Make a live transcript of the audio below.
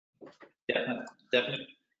Definitely.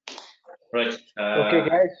 Right. Okay,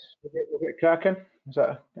 guys, we'll get cracking. Is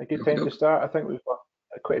that a good time to start? I think we've got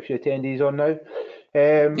quite a few attendees on now.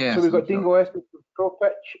 So we've got Dean Gillespie from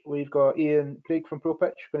ProPitch. We've got Ian Craig from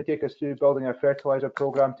ProPitch going to take us through building our fertiliser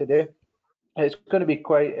programme today. It's going to be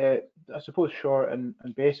quite, I suppose, short and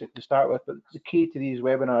basic to start with, but the key to these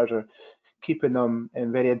webinars are keeping them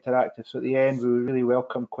very interactive. So at the end, we really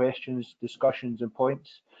welcome questions, discussions and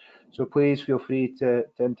points. So please feel free to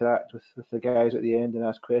interact with the guys at the end and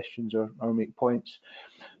ask questions or make points.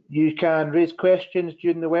 You can raise questions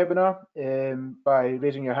during the webinar by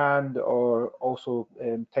raising your hand or also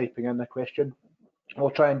typing in the question.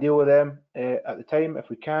 We'll try and deal with them at the time. If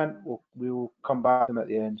we can't, we'll come back to them at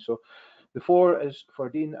the end. So the floor is for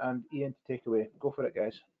Dean and Ian to take away. Go for it,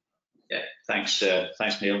 guys. Yeah, thanks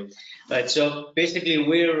Neil. Right, so basically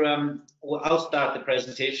I'll start the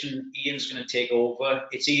presentation. Ian's going to take over.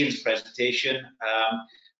 It's Ian's presentation.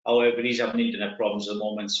 However, he's having internet problems at the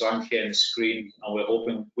moment, so I'm sharing the screen, and we're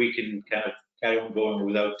hoping we can kind of carry on going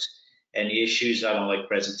without any issues. I don't like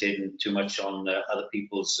presenting too much on other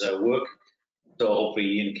people's work, so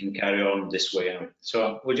hopefully Ian can carry on this way.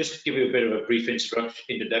 So we'll just give you a bit of a brief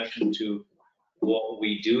introduction to what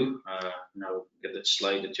we do. Now get that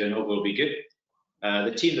slide to turn over will be good.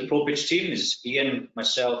 The ProPitch team is Ian,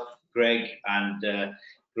 myself, Greg, and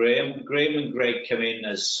Graham. Graham and Greg come in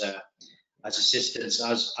as assistants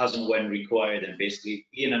as and when required, and basically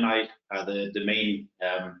Ian and I are the main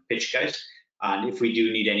pitch guys, and if we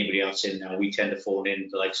do need anybody else in, we tend to phone in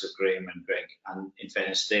the likes of Graham and Greg, and in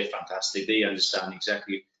fairness, they're fantastic. They understand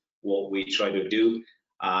exactly what we try to do,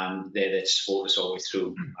 and they're there to support us all the way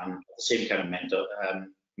through, and the same kind of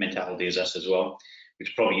mentality as us as well,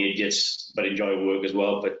 which probably idiots but enjoy work as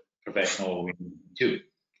well, but professional too.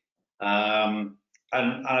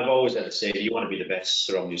 And I've always had to say, if you want to be the best,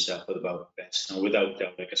 surround yourself with about the best. And without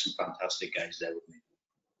doubt, I've got some fantastic guys there with me.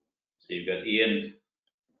 So you've got Ian,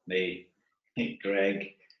 me,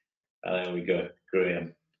 Greg, there we go,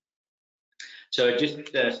 Graham. So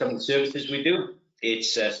just some of the services we do.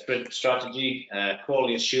 It's strategy,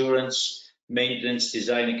 quality assurance, maintenance,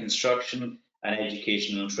 design and construction, and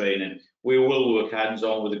educational training. We will work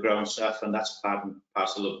hands-on with the ground staff, and that's part and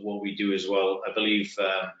parcel of what we do as well. I believe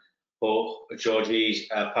Georgie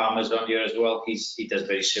Palmer's on here as well. He does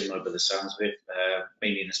very similar by the sounds of it,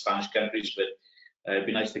 mainly in the Spanish countries, but it'd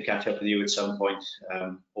be nice to catch up with you at some point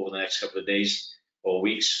over the next couple of days or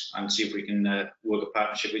weeks and see if we can work a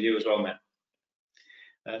partnership with you as well, mate.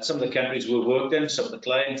 Some of the countries we've worked in, some of the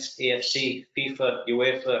clients, AFC, FIFA,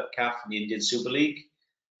 UEFA, CAF, and the Indian Super League.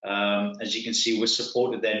 As you can see, we're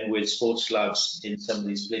supported then with sports labs in some of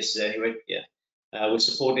these places anyway. Yeah. We're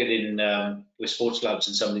supported with sports labs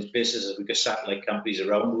in some of these places as we've got satellite companies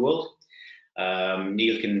around the world.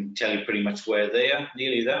 Neil can tell you pretty much where they are.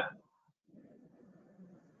 Neil, are you there?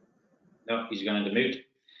 No, he's gone into mute.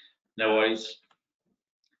 No worries.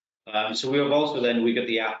 So we have also we got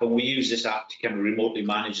the app, and we use this app to kind of remotely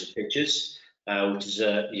manage the pitches, which is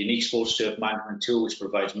a unique sports turf management tool which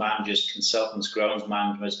provides managers, consultants, grounds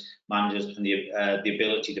managers, and the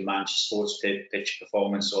ability to manage sports pitch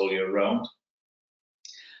performance all year round.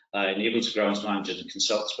 Enables grounds managers and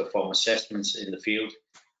consultants to perform assessments in the field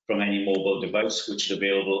from any mobile device, which is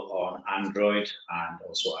available on Android and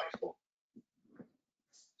also iPhone.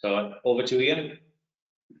 So over to Ian.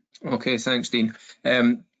 Okay, thanks, Dean.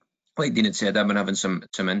 Like Dean had said, I've been having some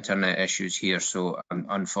internet issues here, so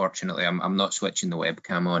unfortunately I'm not switching the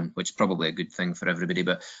webcam on, which is probably a good thing for everybody,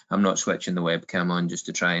 but I'm not switching the webcam on just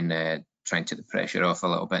to try and take the pressure off a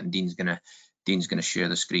little bit, and Dean's gonna share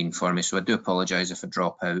the screen for me. So I do apologise if I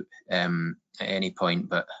drop out at any point,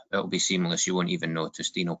 but it'll be seamless. You won't even notice.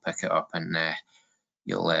 Dean will pick it up, and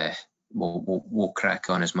we'll crack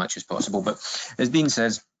on as much as possible. But as Dean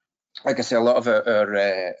says, like I say, a lot of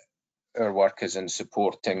our work is in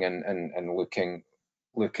supporting and looking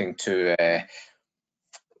to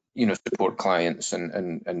support clients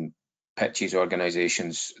and pitches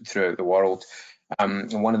organisations throughout the world.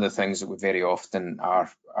 And one of the things that we very often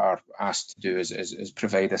are asked to do is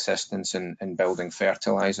provide assistance in building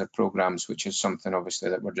fertiliser programmes, which is something obviously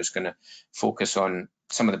that we're just going to focus on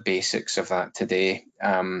some of the basics of that today.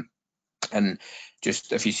 And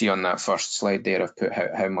just if you see on that first slide there, I've put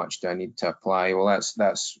how much do I need to apply. Well,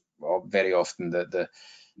 that's very often the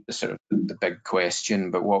sort of the big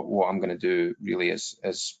question. But what I'm going to do really is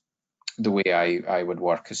the way I would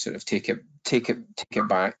work is sort of take it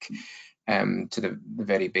back to the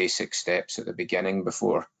very basic steps at the beginning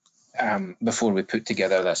before we put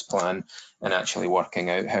together this plan and actually working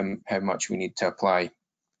out how much we need to apply.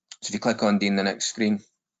 So if you click on Dean, the next screen.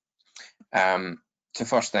 So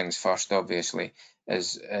first things first, obviously,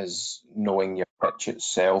 is knowing your pitch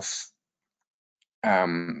itself.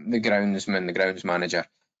 The grounds manager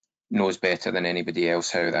knows better than anybody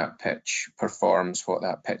else how that pitch performs, what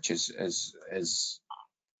that pitch is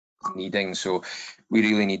needing. So we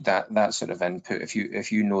really need that sort of input.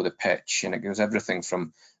 If you know the pitch, and it goes everything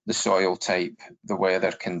from the soil type, the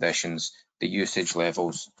weather conditions, the usage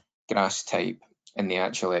levels, grass type, and the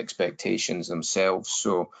actual expectations themselves.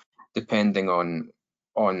 So depending on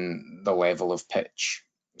the level of pitch,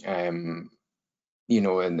 you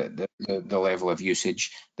know, and the level of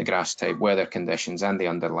usage, the grass type, weather conditions, and the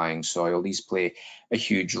underlying soil, these play a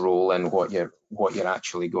huge role in what you're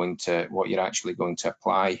actually going to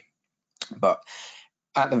apply. But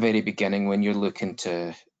at the very beginning, when you're looking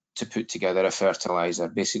to put together a fertiliser,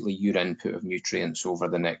 basically your input of nutrients over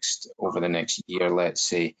the next year, let's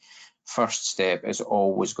say, first step is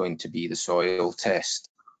always going to be the soil test.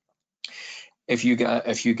 If you get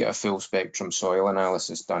a full spectrum soil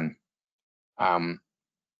analysis done,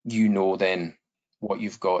 you know then what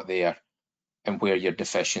you've got there and where your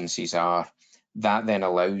deficiencies are. That then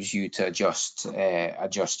allows you to adjust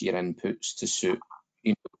your inputs to suit.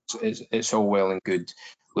 You know, it's all well and good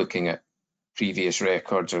looking at previous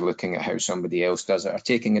records or looking at how somebody else does it or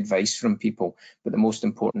taking advice from people, but the most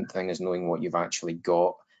important thing is knowing what you've actually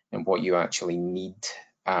got and what you actually need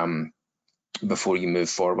before you move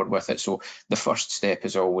forward with it. So the first step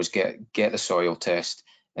is always get the soil test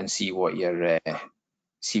and see what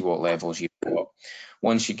levels you've got.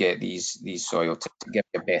 Once you get these soil tests, to give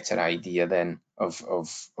you a better idea then of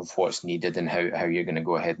what's needed and how you're going to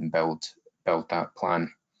go ahead and build that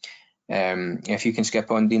plan. If you can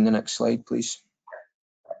skip on, Dean, the next slide, please.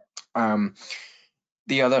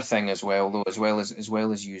 The other thing as well, though, as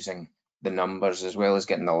well as using the numbers, as well as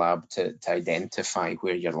getting the lab to identify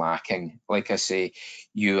where you're lacking. Like I say,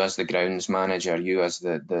 you as the grounds manager, you as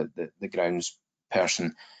the grounds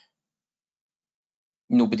person,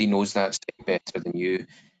 nobody knows that site better than you.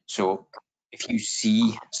 So if you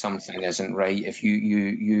see something isn't right, if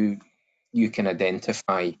you can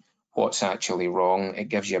identify what's actually wrong, it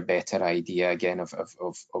gives you a better idea again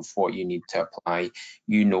of what you need to apply.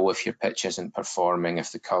 You know if your pitch isn't performing,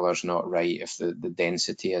 if the colour's not right, if the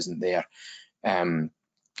density isn't there.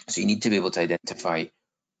 So you need to be able to identify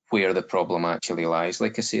where the problem actually lies.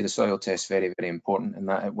 Like I say, the soil test is very, very important, and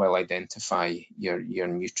that it will identify your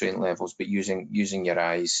nutrient levels, but using your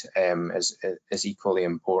eyes is equally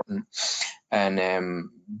important. And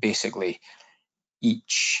basically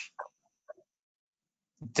each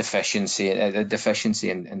deficiency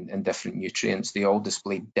in different nutrients, they all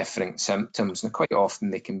display different symptoms, and quite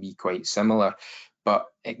often they can be quite similar, but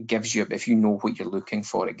it gives you, if you know what you're looking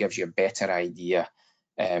for, it gives you a better idea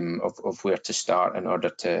of where to start in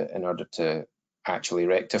order to actually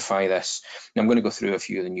rectify this. Now I'm going to go through a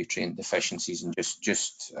few of the nutrient deficiencies and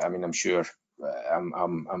just I mean, I'm sure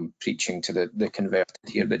I'm preaching to the converted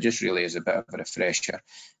here, but just really as a bit of a refresher.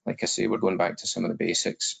 Like I say, we're going back to some of the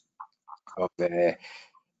basics of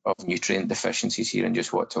nutrient deficiencies here and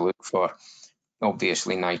just what to look for.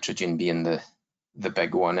 Obviously, nitrogen being the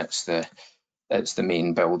big one. It's the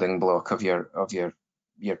main building block of your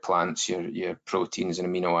plants, your proteins and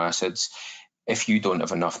amino acids. If you don't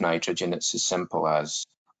have enough nitrogen, it's as simple as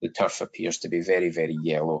the turf appears to be very, very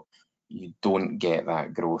yellow. You don't get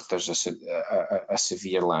that growth. There's a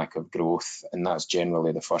severe lack of growth, and that's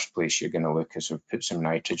generally the first place you're going to look, is to put some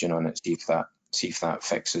nitrogen on it, see if that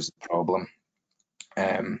fixes the problem.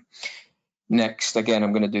 Next, again,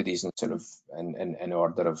 I'm going to do these in sort of in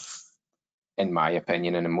order of, in my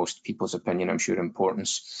opinion and in most people's opinion, I'm sure,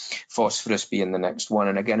 importance. Phosphorus being the next one,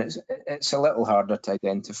 and again, it's a little harder to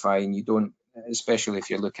identify, and you don't, especially if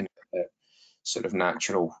you're looking at sort of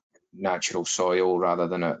natural soil rather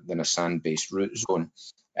than a sand-based root zone.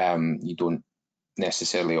 You don't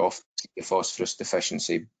necessarily often see a phosphorus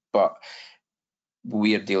deficiency, but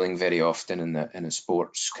we are dealing very often in a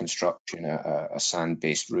sports construction, a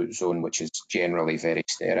sand-based root zone, which is generally very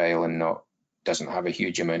sterile and doesn't have a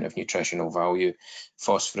huge amount of nutritional value.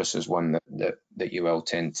 Phosphorus is one that you will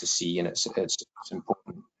tend to see, and it's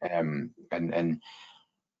important in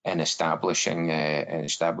establishing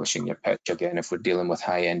your pitch. Again, if we're dealing with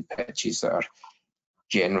high-end pitches that are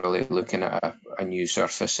generally looking at a new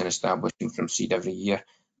surface and establishing from seed every year,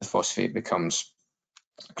 the phosphate becomes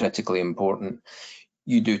critically important.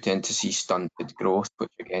 You do tend to see stunted growth,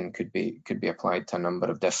 which again could be applied to a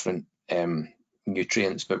number of different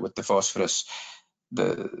nutrients, but with the phosphorus,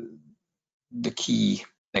 the key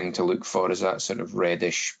thing to look for is that sort of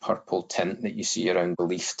reddish purple tint that you see around the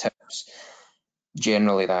leaf tips.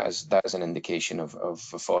 Generally, that is an indication of a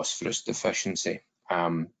phosphorus deficiency.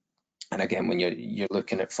 And again, when you're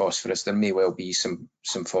looking at phosphorus, there may well be some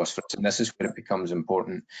phosphorus, and this is where it becomes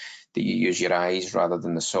important that you use your eyes rather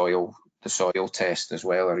than the soil test as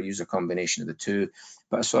well, or use a combination of the two.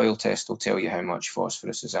 But a soil test will tell you how much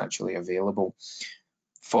phosphorus is actually available.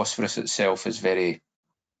 Phosphorus itself is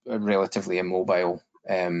relatively immobile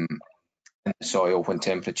in the soil when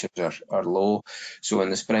temperatures are low. So in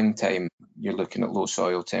the springtime, you're looking at low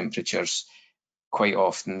soil temperatures. Quite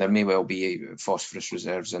often there may well be phosphorus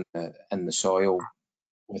reserves in the soil.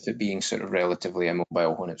 With it being sort of relatively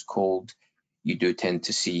immobile when it's cold, you do tend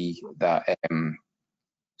to see that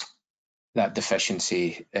that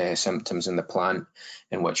deficiency symptoms in the plant,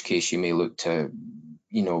 in which case you may look to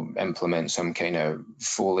implement some kind of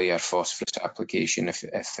foliar phosphorus application if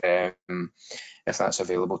that's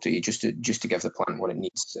available to you, just to give the plant what it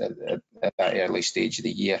needs at that early stage of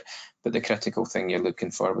the year. But the critical thing you're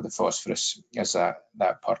looking for with the phosphorus is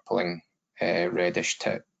that purpling reddish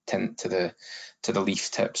tint to the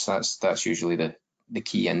leaf tips. That's usually the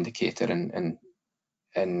key indicator in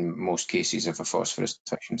most cases of a phosphorus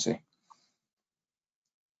deficiency.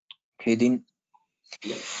 Okay, Dean.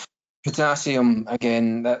 Yeah. Potassium,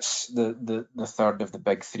 again, that's the third of the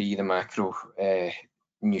big three, the macro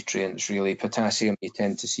nutrients really. Potassium, you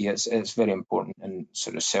tend to see it's very important in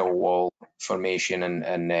sort of cell wall formation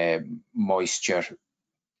and moisture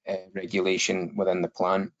regulation within the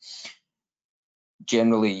plant.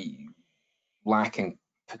 Generally, lacking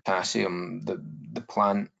potassium, the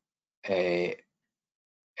plant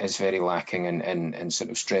is very lacking in sort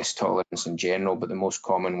of stress tolerance in general, but the most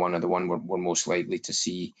common one, or the one we're most likely to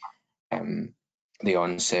see the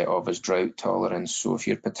onset of, is drought tolerance. So if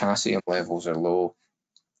your potassium levels are low,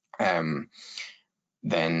 then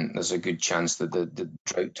there's a good chance that the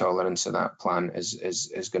drought tolerance of that plant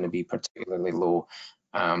is going to be particularly low.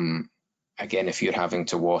 Again, if you're having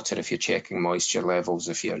to water, if you're checking moisture levels,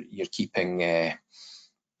 if you're keeping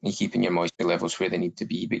your moisture levels where they need to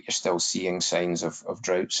be, but you're still seeing signs of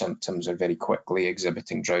drought symptoms, or very quickly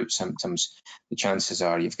exhibiting drought symptoms, the chances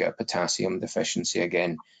are you've got a potassium deficiency.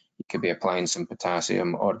 Again, you could be applying some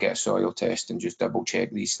potassium, or get a soil test and just double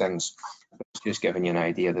check these things. It's just giving you an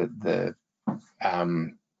idea that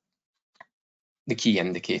the key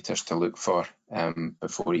indicators to look for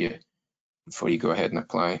before you go ahead and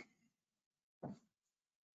apply.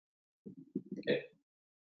 Okay.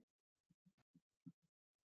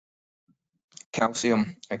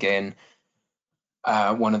 Calcium, again,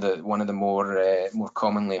 one of the more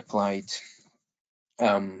commonly applied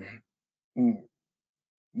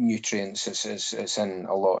nutrients. It's in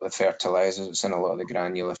a lot of the fertilizers, it's in a lot of the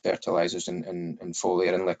granular fertilizers and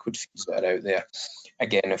foliar and liquid feeds that are out there.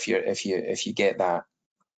 Again, if you get that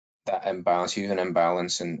imbalance, you have an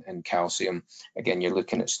imbalance in calcium, again, you're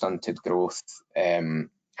looking at stunted growth, and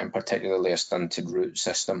particularly a stunted root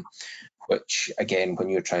system, which again, when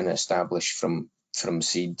you're trying to establish from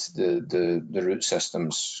seed, the root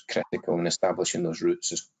system's critical, and establishing those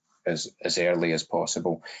roots as early as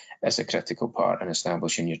possible is a critical part in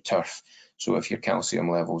establishing your turf. So if your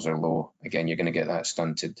calcium levels are low, again, you're going to get that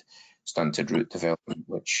stunted root development,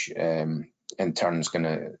 which in turn is going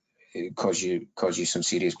to cause you some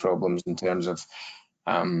serious problems in terms of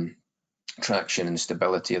traction and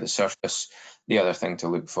stability of the surface. The other thing to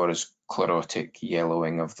look for is chlorotic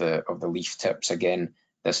yellowing of the leaf tips. Again,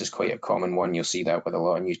 this is quite a common one. You'll see that with a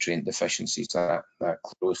lot of nutrient deficiencies, that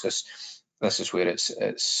chlorosis. This is where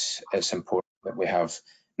it's important that we have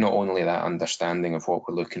not only that understanding of what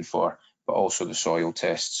we're looking for, but also the soil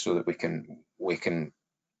tests, so that we can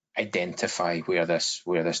identify where this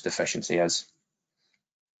deficiency is.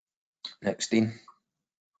 Next, Dean.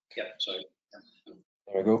 Yeah, sorry.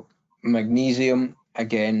 There we go. Magnesium,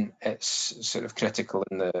 again, it's sort of critical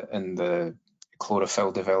in the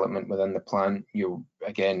chlorophyll development within the plant. You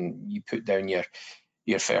put down your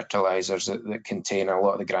fertilizers that contain, a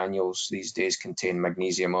lot of the granules these days contain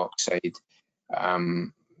magnesium oxide.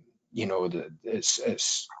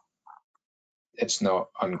 It's not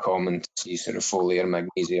uncommon to see sort of foliar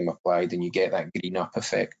magnesium applied, and you get that green up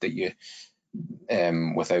effect that you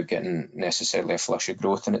without getting necessarily a flush of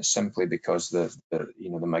growth, and it's simply because the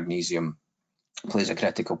magnesium plays a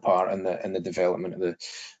critical part in the development of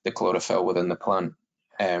the chlorophyll within the plant.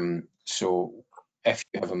 So if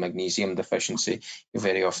you have a magnesium deficiency, you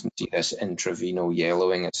very often see this intravenal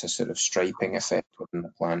yellowing. It's a sort of striping effect within the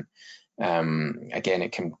plant. Again,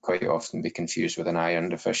 it can quite often be confused with an iron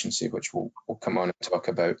deficiency, which we'll come on and talk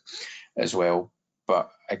about as well.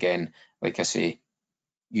 But again, like I say,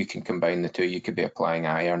 you can combine the two. You could be applying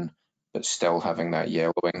iron but still having that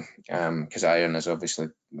yellowing, because iron is obviously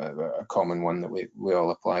a common one that we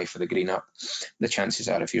all apply for the green up. The chances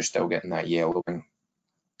are, if you're still getting that yellowing,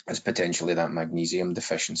 as potentially that magnesium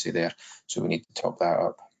deficiency there. So we need to top that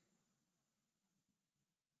up.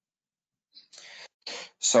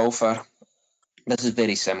 Sulfur. This is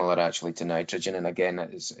very similar actually to nitrogen, and again,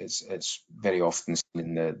 it's very often seen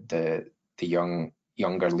in the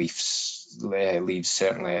younger leaves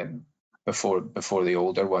certainly before the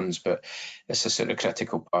older ones, but it's a sort of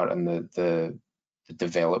critical part in the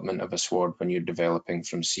development of a sward when you're developing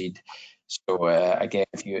from seed. So again,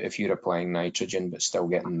 if you're applying nitrogen but still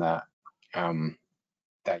getting that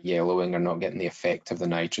that yellowing or not getting the effect of the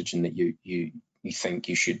nitrogen that you think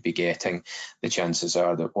you should be getting, the chances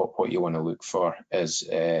are that what you want to look for is,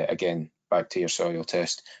 again, back to your soil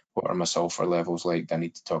test, what are my sulfur levels like? Do I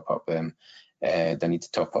need to top up them? Do I need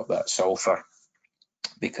to top up that sulfur?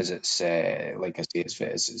 Because it's, like I say,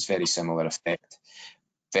 it's very similar effect.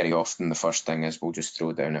 Very often the first thing is we'll just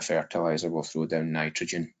throw down a fertiliser, we'll throw down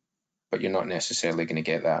nitrogen, but you're not necessarily going to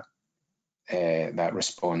get that that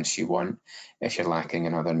response you want if you're lacking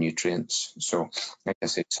in other nutrients. So, like I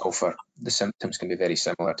said, sulfur, the symptoms can be very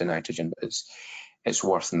similar to nitrogen, but it's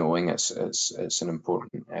worth knowing it's an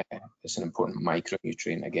important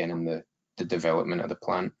micronutrient again in the development of the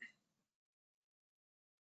plant.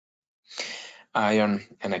 Iron,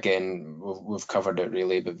 and again we've covered it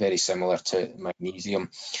really, but very similar to magnesium.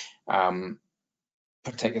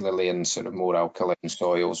 Particularly in sort of more alkaline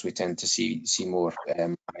soils, we tend to see more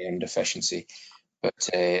iron deficiency. But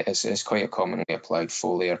it's quite a commonly applied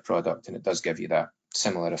foliar product, and it does give you that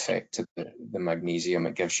similar effect to the magnesium.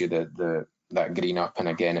 It gives you that green up, and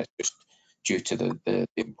again, it's just due to the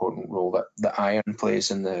important role that the iron plays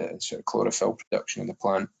in the sort of chlorophyll production of the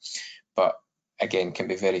plant. But again, can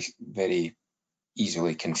be very, very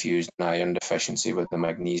easily confused, an iron deficiency with the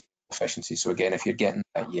magnesium deficiency. So again, if you're getting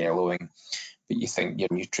that yellowing, but you think your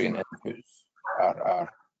nutrient inputs are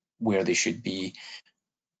where they should be,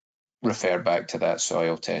 refer back to that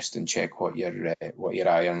soil test and check what your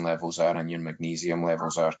iron levels are and your magnesium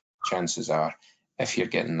levels are. Chances are, if you're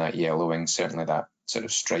getting that yellowing, certainly that sort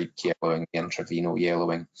of striped yellowing, intravenal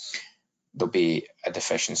yellowing, there'll be a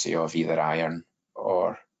deficiency of either iron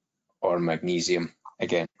or magnesium.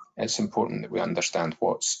 Again, it's important that we understand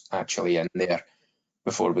what's actually in there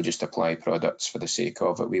before we just apply products for the sake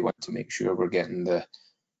of it. We want to make sure we're getting the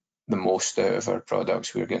most out of our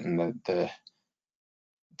products. We're getting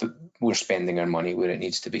we're spending our money where it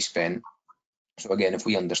needs to be spent. So again, if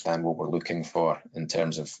we understand what we're looking for in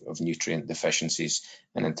terms of nutrient deficiencies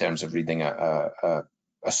and in terms of reading a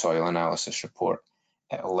soil analysis report,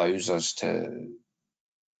 it allows us to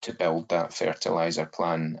build that fertiliser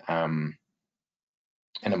plan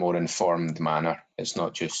in a more informed manner. It's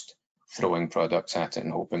not just throwing products at it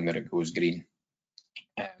and hoping that it goes green.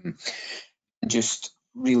 Just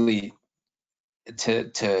really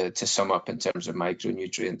to sum up in terms of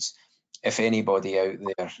micronutrients, if anybody out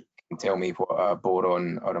there can tell me what a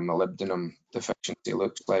boron or a molybdenum deficiency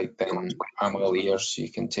looks like, then I'm all ears.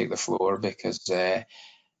 You can take the floor, because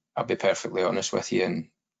I'll be perfectly honest with you,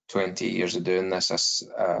 in 20 years of doing this,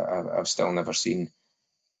 I've still never seen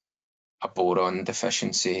a boron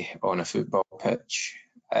deficiency on a football pitch.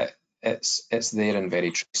 It's there in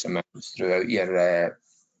very trace amounts throughout your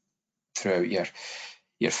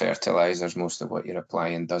fertilizers. Most of what you're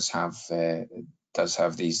applying does have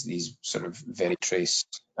these sort of very trace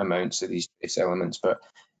amounts of these trace elements. But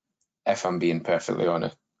if I'm being perfectly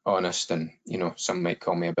honest, and some might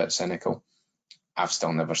call me a bit cynical, I've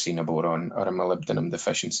still never seen a boron or a molybdenum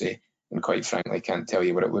deficiency, and quite frankly can't tell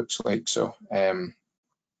you what it looks like. So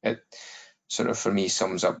it sort of, for me,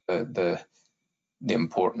 sums up the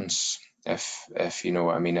importance, if you know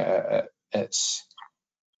what I mean. It's,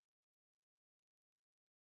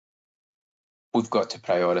 we've got to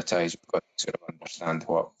prioritise. We've got to sort of understand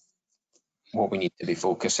what we need to be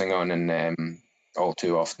focusing on, and all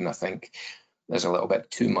too often I think there's a little bit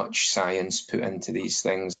too much science put into these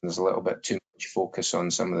things. There's a little bit too much focus on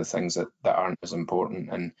some of the things that aren't as important.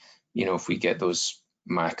 And if we get those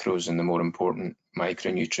macros and the more important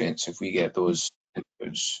micronutrients, if we get those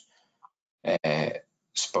inputs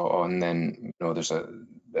spot on, then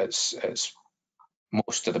it's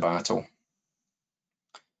most of the battle.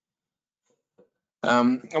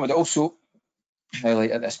 I would also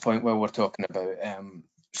highlight at this point, while we're talking about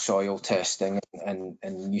soil testing and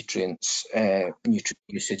nutrients, nutrient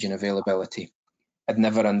usage and availability, I'd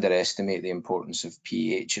never underestimate the importance of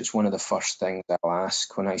pH. It's one of the first things I'll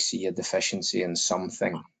ask when I see a deficiency in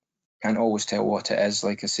something. Can't always tell what it is.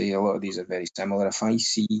 Like I say, a lot of these are very similar. If I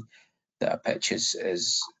see that a pitch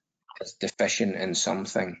is deficient in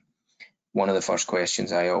something, one of the first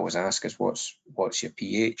questions I always ask is, what's your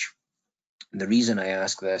pH? And the reason I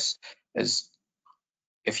ask this is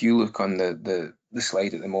if you look on the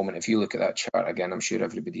slide at the moment, if you look at that chart again, I'm sure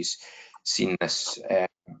everybody's seen this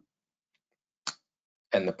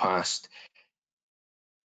in the past.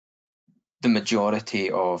 The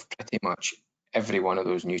majority of pretty much every one of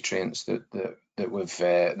those nutrients that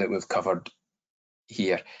we've covered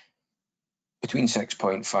here, between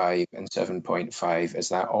 6.5 and 7.5 is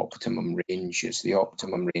that optimum range. It's the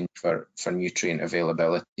optimum range for nutrient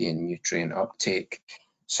availability and nutrient uptake.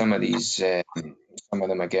 Some of these, some of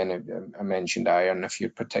them again, I mentioned iron. If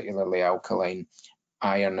you're particularly alkaline,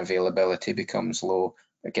 iron availability becomes low.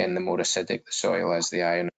 Again, the more acidic the soil is, the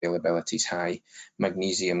iron availability is high.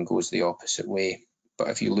 Magnesium goes the opposite way. But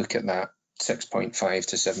if you look at that 6.5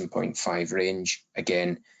 to 7.5 range,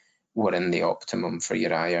 again, we're in the optimum for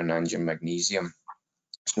your iron and your magnesium.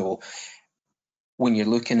 So when you're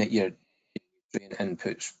looking at your nutrient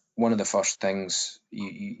inputs, one of the first things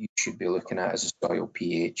you should be looking at is a soil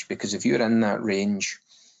pH, because if you're in that range,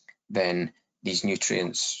 then these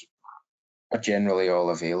nutrients are generally all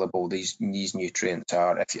available. These nutrients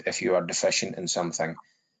are, if you are deficient in something,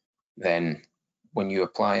 then when you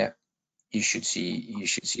apply it, you should see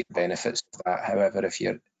the benefits of that. However, if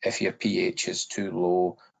your pH is too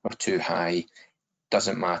low or too high,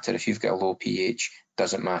 doesn't matter. If you've got a low pH,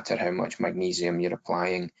 doesn't matter how much magnesium you're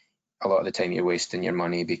applying. A lot of the time you're wasting your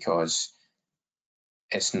money because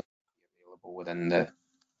it's not available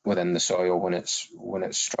within the soil when it's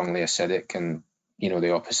strongly acidic. And you know,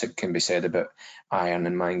 the opposite can be said about iron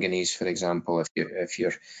and manganese, for example. If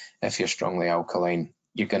you're strongly alkaline,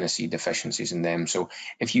 you're going to see deficiencies in them. So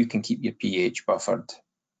if you can keep your pH buffered,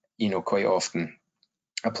 you know, quite often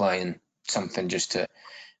applying something just to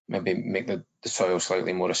maybe make the soil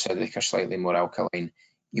slightly more acidic or slightly more alkaline,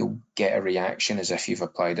 you'll get a reaction as if you've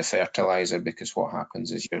applied a fertilizer, because what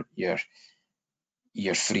happens is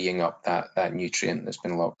you're freeing up that nutrient that's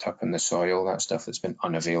been locked up in the soil, that stuff that's been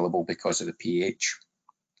unavailable because of the pH.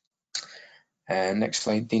 Next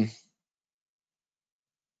slide, Dean.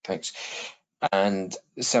 Thanks. And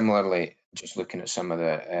similarly, just looking at some of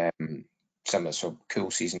the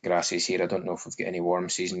cool season grasses here. I don't know if we've got any warm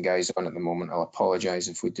season guys on at the moment. I'll apologise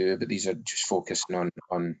if we do, but these are just focusing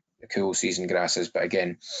on the cool season grasses. But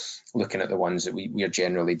again, looking at the ones that we are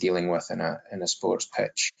generally dealing with in a sports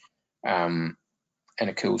pitch, in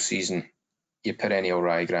a cool season, your perennial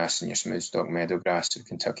ryegrass and your smooth stalk meadowgrass of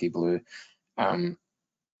Kentucky Blue,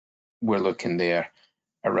 we're looking there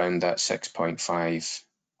around that 6.5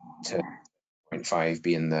 to 0.5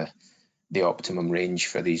 being the optimum range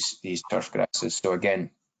for these turf grasses. So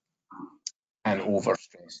again, and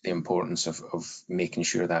overstress the importance of making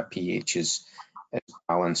sure that pH is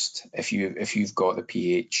balanced. If you've got the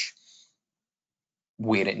pH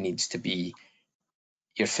where it needs to be,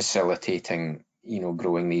 you're facilitating, you know,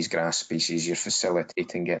 growing these grass species. You're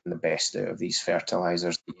facilitating getting the best out of these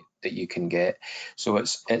fertilizers that you can get. So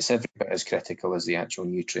it's every bit as critical as the actual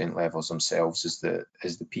nutrient levels themselves as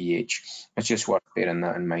the pH. It's just worth bearing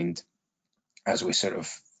that in mind as we sort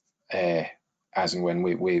of as and when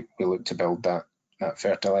we look to build that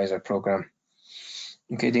fertilizer program.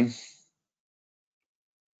 Okay, Dean.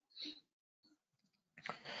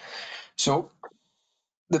 So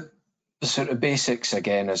the sort of basics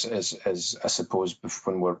again is I suppose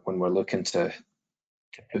when we're looking to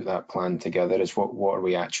put that plan together is what are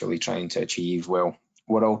we actually trying to achieve? Well,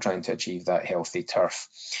 we're all trying to achieve that healthy turf.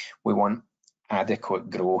 We want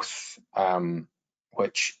adequate growth,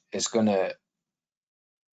 which is going to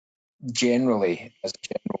generally, as a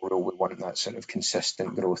general rule, we want that sort of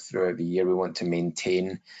consistent growth throughout the year. We want to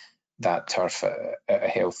maintain that turf at a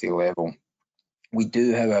healthy level. We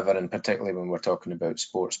do, however, and particularly when we're talking about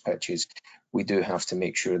sports pitches, we do have to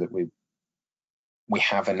make sure that we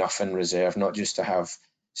have enough in reserve, not just to have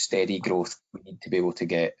steady growth. We need to be able to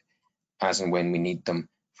get, as and when we need them,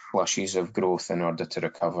 flushes of growth in order to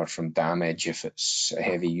recover from damage if it's a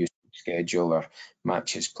heavy usage schedule or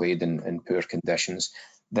matches played in poor conditions.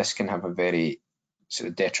 This can have a very sort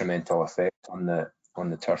of detrimental effect on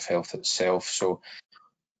the turf health itself. So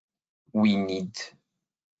we need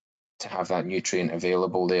to have that nutrient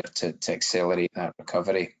available there to accelerate that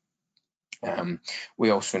recovery. We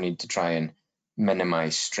also need to try and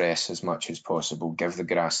minimize stress as much as possible, give the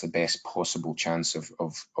grass the best possible chance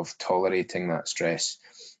of tolerating that stress,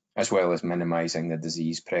 as well as minimizing the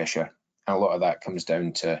disease pressure. And a lot of that comes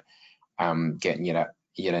down to getting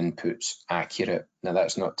your inputs accurate. Now,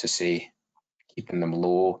 that's not to say keeping them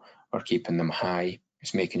low or keeping them high.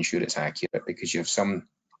 It's making sure it's accurate, because you have some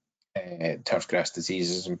turfgrass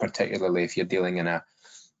diseases, and particularly if you're dealing in a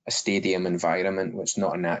stadium environment, which is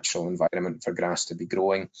not a natural environment for grass to be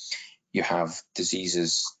growing, you have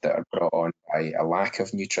diseases that are brought on by a lack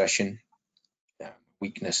of nutrition.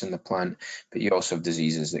 weakness in the plant, but you also have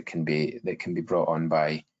diseases that can be brought on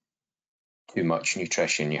by too much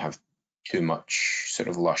nutrition. You have too much sort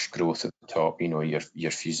of lush growth at the top. You know, your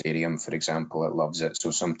fusarium, for example, it loves it.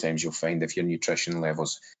 So sometimes you'll find if your nutrition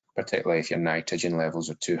levels, particularly if your nitrogen levels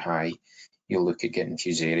are too high, you'll look at getting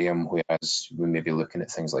fusarium, whereas we may be looking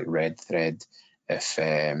at things like red thread if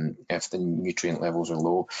the nutrient levels are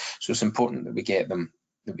low. So it's important that we get them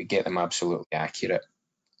absolutely accurate.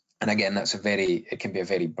 And again, it can be a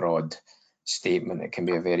very broad statement. It can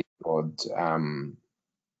be a very broad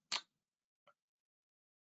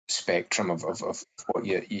spectrum of what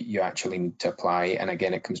you actually need to apply. And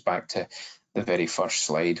again, it comes back to the very first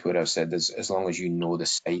slide where I've said, as long as you know the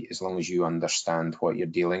site, as long as you understand what you're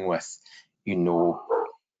dealing with, you know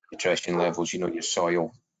nutrition levels, you know your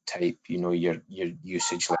soil type, you know your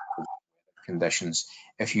usage levels, conditions.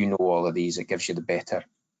 If you know all of these, it gives you the better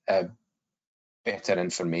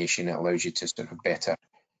information. It allows you to sort of better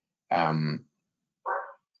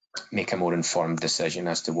make a more informed decision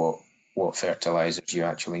as to what fertilizers you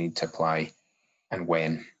actually need to apply and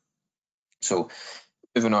when. So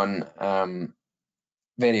moving on,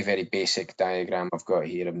 very, very basic diagram I've got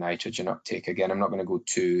here of nitrogen uptake. Again, I'm not going to go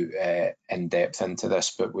too in depth into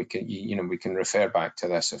this, but we can refer back to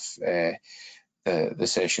this if the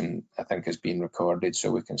session, I think, is being recorded,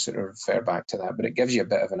 so we can sort of refer back to that. But it gives you a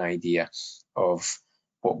bit of an idea of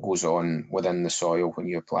what goes on within the soil when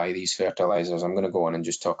you apply these fertilizers. I'm going to go on and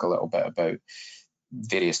just talk a little bit about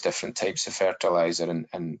various different types of fertilizer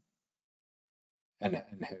and how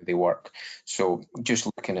they work. So just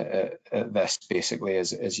looking at this basically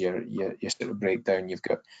as your sort of breakdown, you've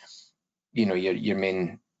got, you know,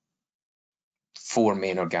 your four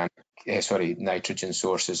main nitrogen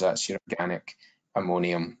sources. That's your organic,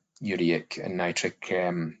 ammonium, ureic, and nitric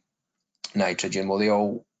nitrogen. Well, they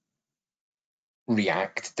all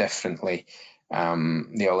react differently.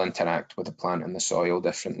 They all interact with the plant and the soil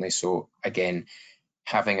differently. So again,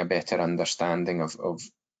 having a better understanding of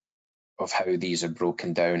how these are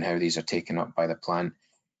broken down, how these are taken up by the plant,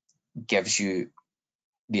 gives you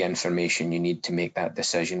the information you need to make that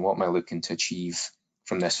decision. What am I looking to achieve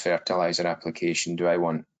from this fertilizer application? Do I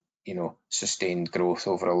want, you know, sustained growth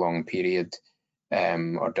over a long period,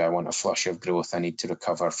 or do I want a flush of growth? I need to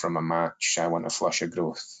recover from a match. I want a flush of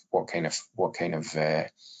growth. What kind of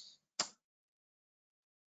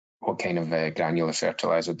granular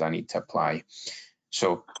fertilizer do I need to apply?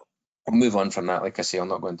 So I'll move on from that. Like I say, I'll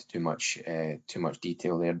not go into too much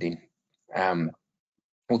detail there, Dean.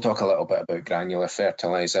 We'll talk a little bit about granular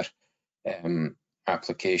fertilizer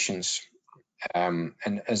applications. And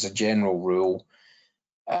as a general rule,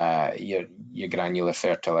 your granular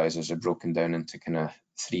fertilizers are broken down into kind of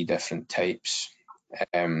three different types.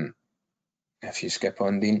 If you skip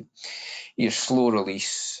on, Dean, your slow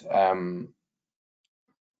release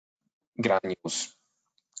granules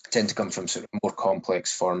tend to come from sort of more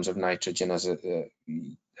complex forms of nitrogen. As I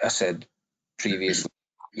said previously,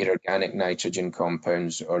 your organic nitrogen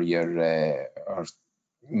compounds or your or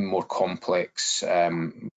more complex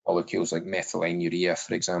molecules like methylene urea,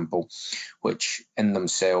 for example, which in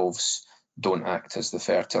themselves don't act as the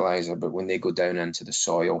fertilizer, but when they go down into the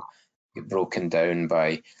soil, get broken down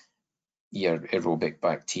by your aerobic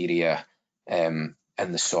bacteria in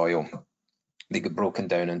the soil. They get broken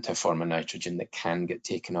down into a form of nitrogen that can get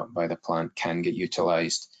taken up by the plant, can get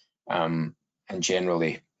utilised, and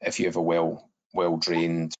generally, if you have a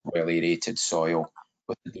well-drained, well-aerated soil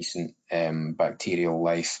with a decent bacterial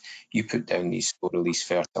life, you put down these slow-release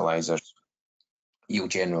fertilisers, you'll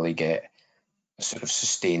generally get a sort of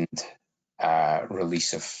sustained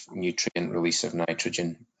release of nutrient, release of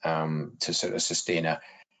nitrogen to sort of sustain a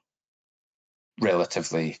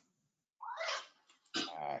relatively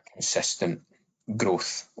consistent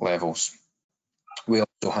growth levels. We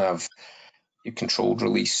also have your controlled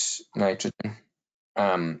release nitrogen,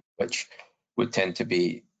 which would tend to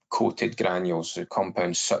be coated granules or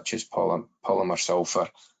compounds such as polymer sulfur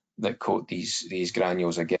that coat these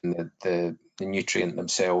granules. Again, the nutrient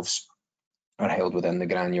themselves are held within the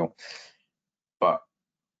granule, but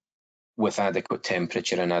with adequate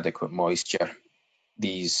temperature and adequate moisture,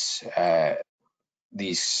 these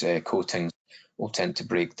coatings will tend to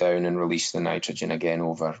break down and release the nitrogen again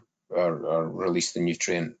over, or release the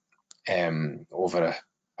nutrient over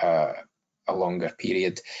a longer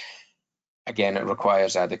period. Again, it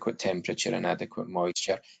requires adequate temperature and adequate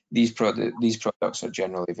moisture. These products are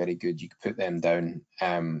generally very good. You can put them down,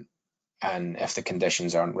 and if the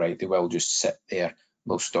conditions aren't right, they will just sit there.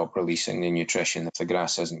 They'll stop releasing the nutrition. If the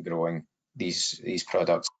grass isn't growing, these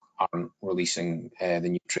products aren't releasing the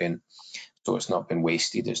nutrient, so it's not been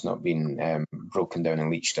wasted. It's not been broken down and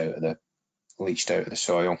leached out of leached out of the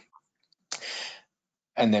soil.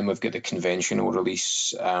 And then we've got the conventional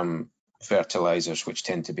release fertilisers, which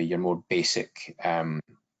tend to be your more basic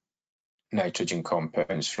nitrogen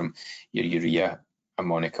compounds from your urea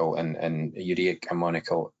ammoniacal and ureic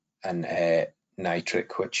ammoniacal and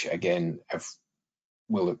nitric, which again, if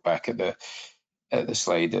we'll look back at the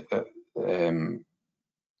slide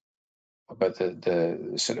about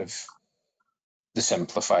the sort of the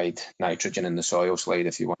simplified nitrogen in the soil slide,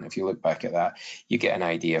 if you look back at that, you get an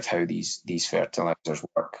idea of how these fertilizers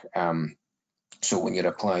work. So when you're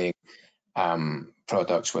applying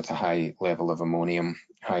products with a high level of ammonium,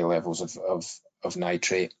 high levels of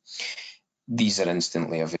nitrate, these are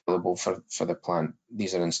instantly available for the plant.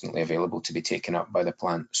 These are instantly available to be taken up by the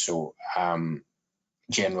plant. So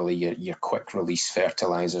generally your quick release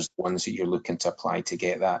fertilizers, the ones that you're looking to apply to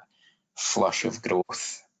get that flush of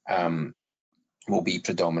growth, will be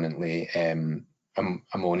predominantly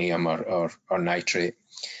ammonium or nitrate,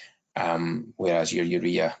 whereas your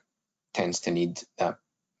urea tends to need that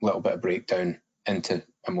little bit of breakdown into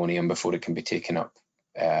ammonium before it can be taken up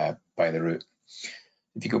by the root.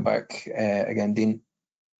 If you go back again, Dean.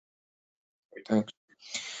 Thanks.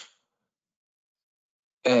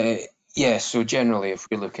 Yeah, so generally, if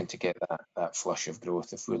we're looking to get that flush of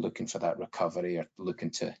growth, if we're looking for that recovery or looking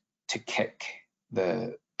to kick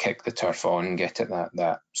the turf on, get it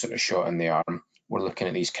that sort of shot in the arm, we're looking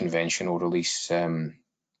at these conventional release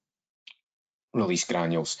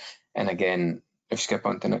granules. And again, if you skip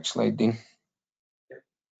on to the next slide, Dean.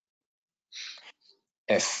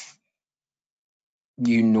 If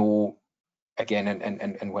you know, again,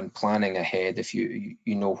 and when planning ahead, if you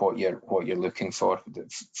know what you're looking for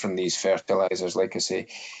from these fertilizers, like I say,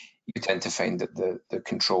 you tend to find that the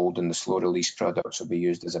controlled and the slow release products will be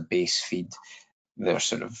used as a base feed. They're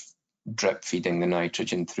sort of drip feeding the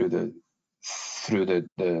nitrogen through the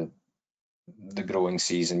growing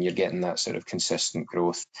season. You're getting that sort of consistent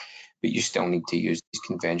growth, but you still need to use these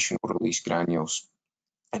conventional release granules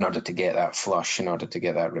in order to get that flush, in order to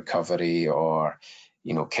get that recovery, or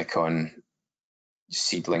kick on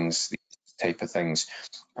seedlings, these type of things.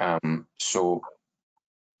 So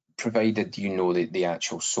provided you know the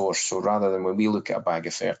actual source. So rather than when we look at a bag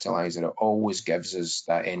of fertilizer, it always gives us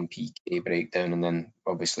that NPK breakdown and then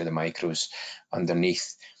obviously the micros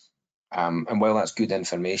underneath. And while that's good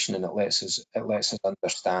information and it lets us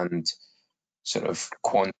understand sort of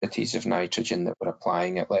quantities of nitrogen that we're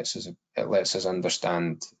applying, it lets us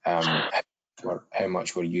understand how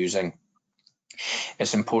much we're using.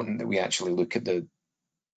 It's important that we actually look at the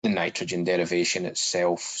nitrogen derivation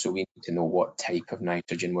itself, so we need to know what type of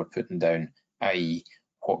nitrogen we're putting down, i.e.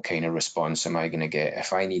 what kind of response am I going to get.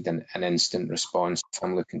 If I need an instant response, if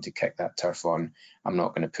I'm looking to kick that turf on, I'm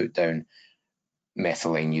not going to put down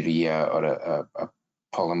methylene urea or a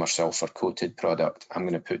polymer sulfur coated product. I'm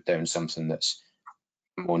going to put down something that's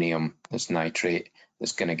ammonium, that's nitrate,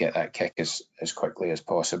 that's going to get that kick as quickly as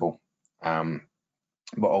possible. But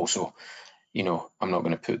also, I'm not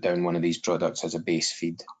going to put down one of these products as a base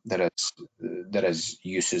feed. There is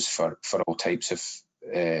uses for all types of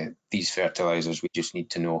these fertilizers. We just need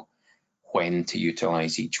to know when to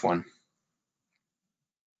utilize each one.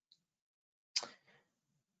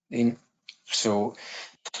 So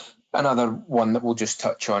another one that we'll just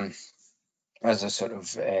touch on as a sort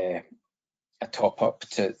of a top up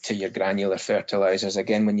to your granular fertilizers.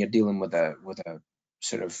 Again, when you're dealing with a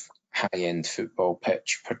sort of high-end football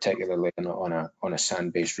pitch, particularly on a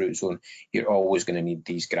sand-based root zone, you're always going to need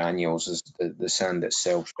these granules, as the sand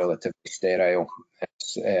itself is relatively sterile.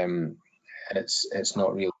 It's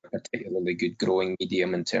not really a particularly good growing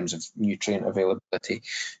medium in terms of nutrient availability,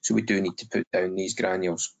 so we do need to put down these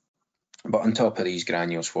granules. But on top of these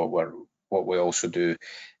granules, what we also do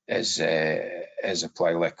is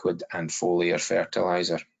apply liquid and foliar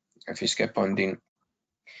fertilizer. If you skip on, Dean.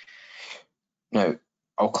 Now,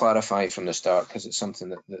 I'll clarify from the start, because it's something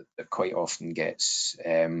that quite often gets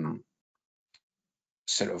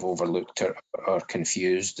sort of overlooked or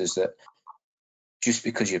confused, is that just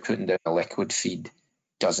because you're putting down a liquid feed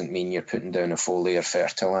doesn't mean you're putting down a foliar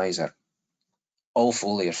fertilizer. All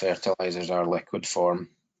foliar fertilizers are liquid form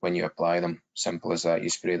when you apply them. Simple as that. You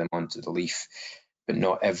spray them onto the leaf, but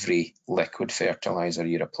not every liquid fertilizer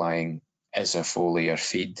you're applying is a foliar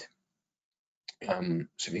feed. So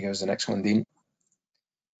if you go to the next one, Dean.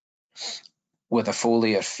 With a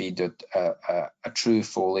foliar feed, a true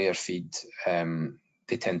foliar feed,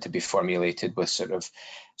 they tend to be formulated with sort of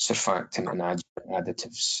surfactant and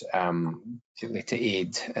additives to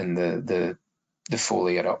aid in the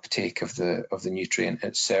foliar uptake of the nutrient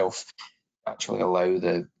itself, actually allow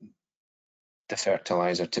the the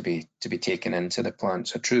fertiliser to be taken into the plant.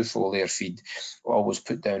 So true foliar feed, always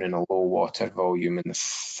put down in a low water volume in the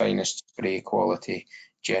finest spray quality.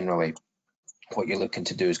 Generally, what you're looking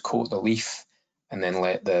to do is coat the leaf and then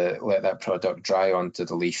let that product dry onto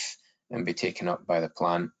the leaf and be taken up by the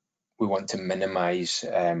plant. We want to minimise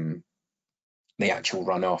the actual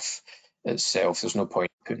runoff itself. There's no point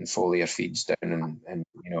putting foliar feeds down and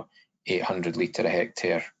 800 litre a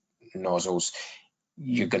hectare nozzles.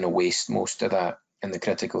 You're going to waste most of that. And the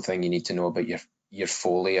critical thing you need to know about your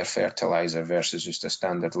foliar fertiliser versus just a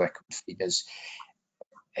standard liquid feed is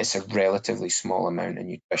it's a relatively small amount of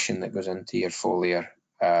nutrition that goes into your foliar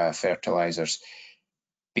fertilisers,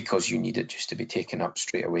 because you need it just to be taken up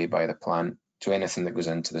straight away by the plant. So anything that goes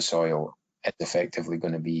into the soil is effectively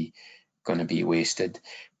going to be wasted.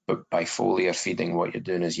 But by foliar feeding, what you're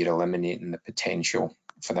doing is you're eliminating the potential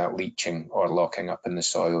for that leaching or locking up in the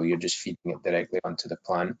soil. You're just feeding it directly onto the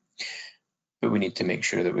plant. But we need to make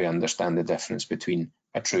sure that we understand the difference between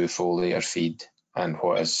a true foliar feed and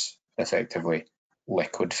what is effectively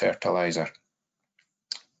liquid fertiliser.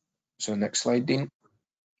 So next slide, Dean.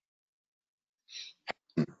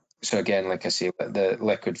 So again, like I say, the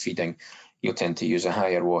liquid feeding, you'll tend to use a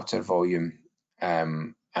higher water volume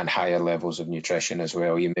and higher levels of nutrition as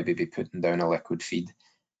well. You maybe be putting down a liquid feed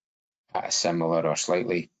at a similar or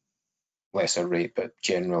slightly lesser rate, but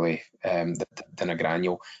generally than a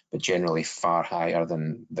granule, but generally far higher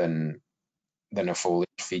than a foliar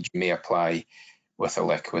feed. You may apply with a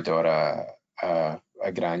liquid or a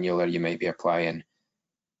granular. You might be applying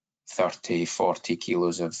 30, 40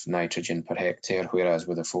 kilos of nitrogen per hectare, whereas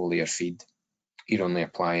with a foliar feed, you're only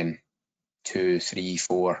applying 2, 3,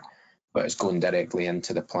 4, but it's going directly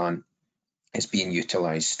into the plant. It's being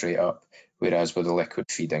utilised straight up, whereas with the liquid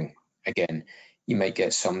feeding, again, you might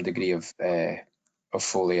get some degree of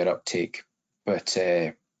foliar uptake, but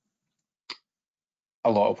a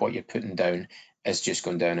lot of what you're putting down is just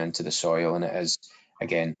going down into the soil, and it is,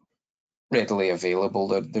 again, readily available.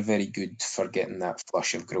 They're very good for getting that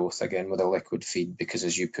flush of growth again with a liquid feed, because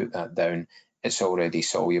as you put that down, it's already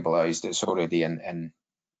solubilized, it's already in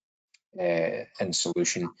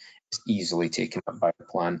solution, it's easily taken up by the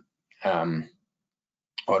plant,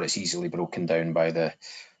 or it's easily broken down by the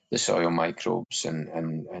soil microbes and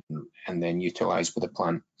then utilised by the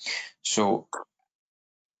plant. So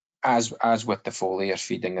as with the foliar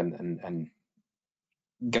feeding and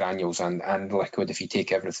granules and liquid, if you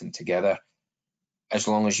take everything together, as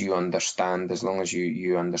long as you understand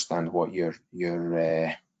what you're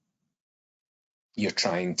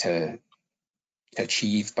trying to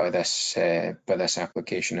achieve by this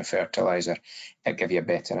application of fertiliser, it'll give you a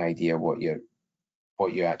better idea what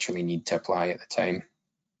you actually need to apply at the time.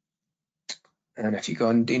 And if you go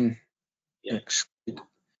on, Dean, yeah.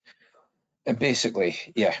 And basically,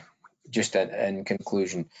 yeah, just in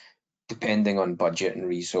conclusion, depending on budget and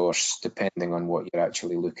resource, depending on what you're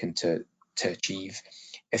actually looking to achieve,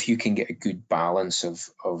 if you can get a good balance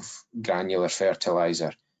of granular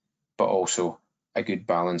fertiliser, but also a good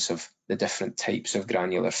balance of the different types of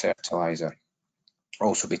granular fertiliser,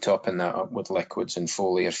 also be topping that up with liquids and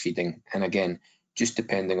foliar feeding. And again, just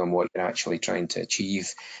depending on what you're actually trying to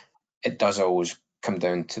achieve, it does always come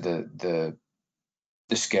down to the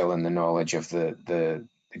skill and the knowledge of the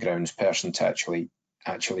grounds person to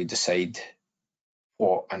actually decide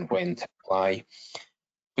what and when to apply.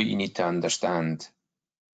 But you need to understand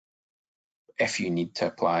if you need to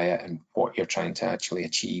apply it and what you're trying to actually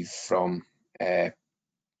achieve from that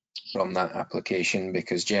application,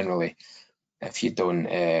 because generally, if you don't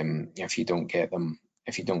get them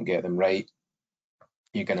right,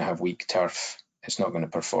 you're going to have weak turf. It's not going to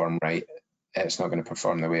perform right. It's not going to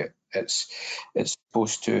perform the way it's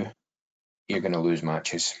supposed to. You're going to lose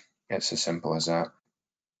matches. It's as simple as that.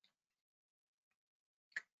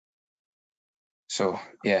 So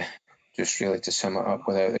yeah, just really to sum it up,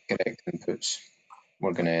 without the correct inputs,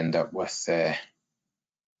 we're going to end up with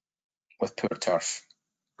poor turf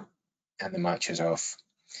and the match is off.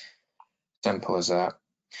 Simple as that.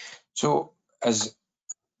 So as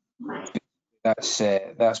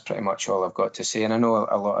that's pretty much all I've got to say, and I know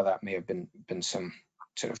a lot of that may have been some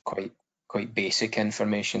sort of quite basic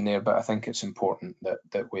information there, but I think it's important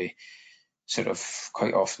that we sort of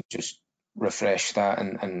quite often just refresh that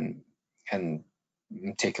and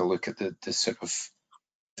take a look at the sort of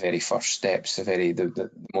very first steps,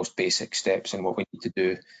 the most basic steps in what we need to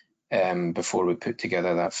do before we put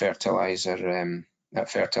together that fertiliser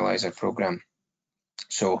program.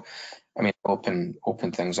 So, I mean,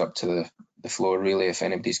 open things up to the floor really. If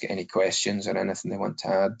anybody's got any questions or anything they want to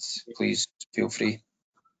add, please feel free.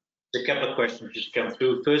 There's a couple of questions just come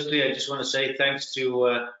through. Firstly, I just want to say thanks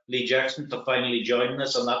to Lee Jackson for finally joining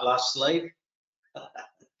us on that last slide.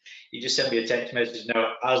 He just sent me a text message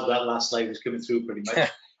now as that last slide was coming through, pretty much.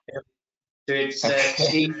 So it's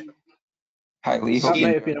Steve. Hi, Lee. That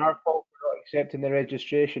might have been our fault for not accepting the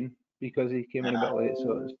registration because he came in a bit late,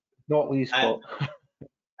 so it's not Lee's fault.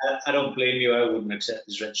 I don't blame you. I wouldn't accept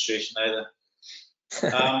his registration either.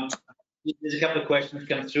 There's a couple of questions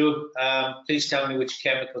come through. Please tell me which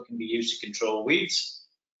chemical can be used to control weeds.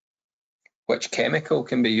 Which chemical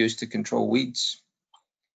can be used to control weeds?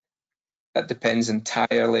 That depends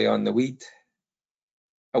entirely on the weed.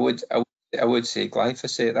 I would say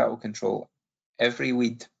glyphosate. That will control every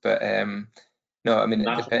weed, but no, I mean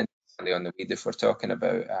it depends entirely on the weed. If we're talking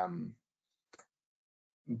about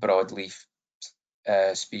broadleaf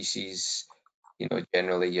species, you know,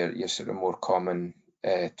 generally your sort of more common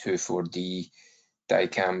 2,4-D,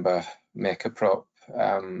 dicamba, mecaprop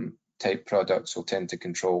type products will tend to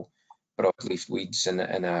control broadleaf weeds in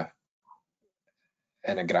a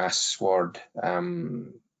grass sward.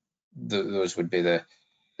 Those would be the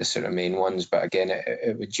sort of main ones, but again,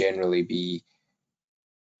 it would generally be,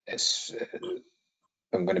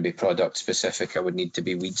 I'm going to be product specific. I would need to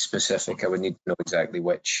be weed specific. I would need to know exactly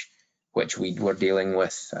which weed we're dealing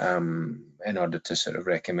with in order to sort of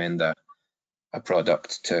recommend a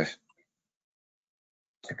product to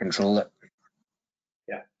control it.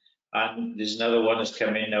 Yeah, and there's another one that's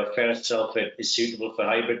come in now. Ferrous sulfate is suitable for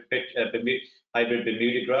hybrid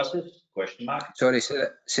Bermuda grasses? Question mark. Sorry, say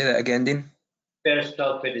that again, Dean. Ferrous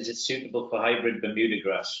sulfate, is it suitable for hybrid Bermuda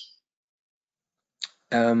grass?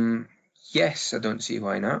 Yes, I don't see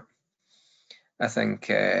why not. I think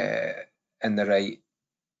in the right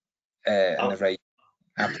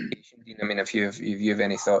application, Dean. I mean, if you have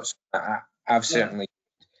any thoughts, I've certainly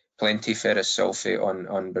plenty ferrous sulfate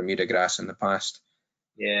on Bermuda grass in the past.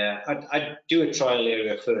 Yeah, I'd do a trial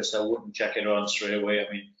area first. I wouldn't check it on straight away.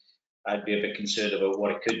 I mean, I'd be a bit concerned about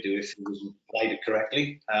what it could do if it wasn't applied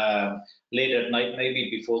correctly. Later at night, maybe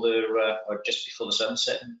before or just before the sun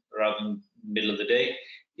setting, rather than middle of the day.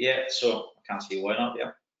 Yeah, so I can't see why not.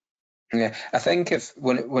 Yeah. Yeah, I think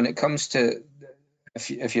when it comes to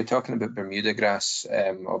if you're talking about Bermuda grass,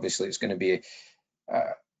 obviously it's going to be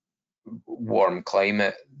a warm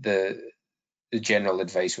climate. The general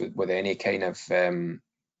advice with any kind of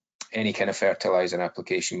fertilizer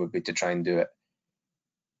application would be to try and do it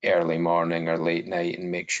early morning or late night and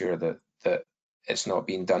make sure that it's not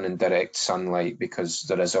being done in direct sunlight, because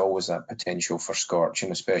there is always that potential for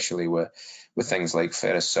scorching, especially with things like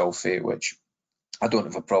ferrous sulfate, which I don't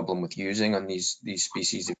have a problem with using on these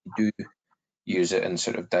species. If you do use it in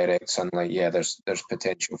sort of direct sunlight, yeah, there's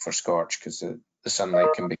potential for scorch because the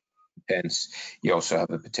sunlight can be intense. You also have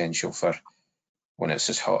the potential for, when it's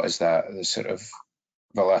as hot as that, the sort of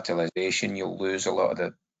volatilization. You'll lose a lot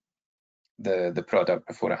of the product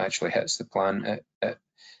before it actually hits the plant.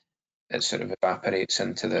 It sort of evaporates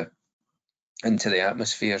into the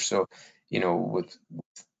atmosphere. So, you know, with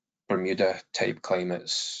Bermuda type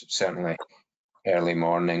climates, certainly early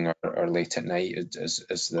morning or late at night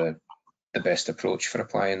is the best approach for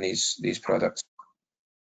applying these products.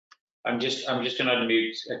 I'm just going to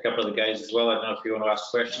unmute a couple of the guys as well. I don't know if you want to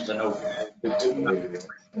ask questions. I know it didn't really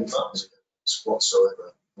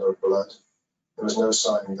whatsoever. No blood. There was no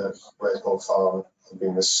sign that Red Hawk Farm had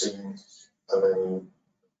been the scene of any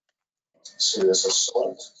serious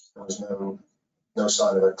assault. There was no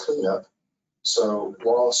sign of a cleanup. So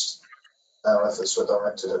whilst our efforts were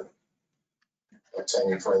directed at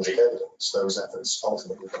obtaining forensic evidence, those efforts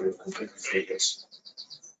ultimately proved completely fruitless.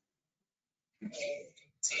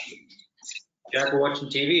 Jack, we're watching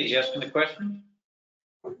TV. Is he asking the question?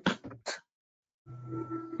 I'm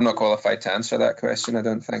not qualified to answer that question, I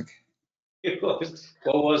don't think. What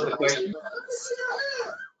was the question?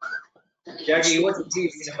 Jackie, you watch the TV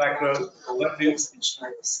in the background. What do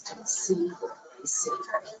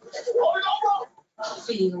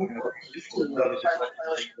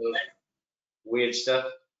weird stuff.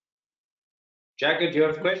 Jackie, do you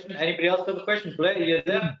have a question? Anybody else have a question? Blair, you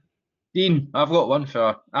there? Dean, I've got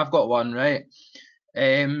one, right?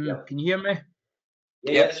 Can you hear me?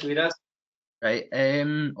 Yes, we does. Right.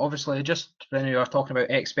 Obviously, just when you were talking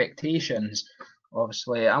about expectations,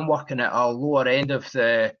 obviously, I'm working at a lower end of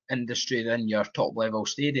the industry than your top level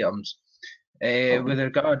stadiums. With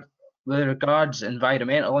regards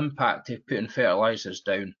environmental impact of putting fertilisers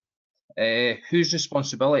down, whose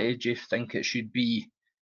responsibility do you think it should be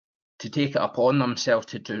to take it upon themselves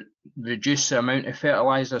to reduce the amount of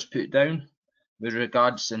fertilisers put down with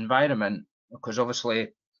regards to environment? Because obviously,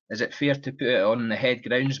 is it fair to put it on the head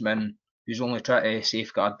groundsman who's only trying to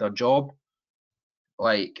safeguard their job?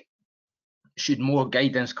 Like, should more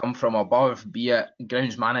guidance come from above, be it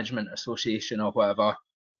Grounds Management Association or whatever,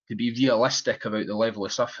 to be realistic about the level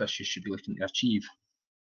of surface you should be looking to achieve?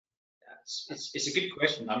 It's a good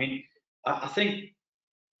question. I mean, I think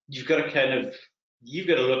you've got to look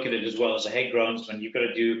at it as well as a head groundsman. You've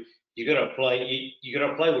got to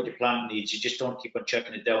apply what your plant needs. You just don't keep on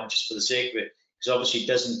chucking it down just for the sake of it, because obviously it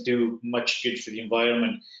doesn't do much good for the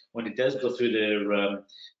environment when it does go through the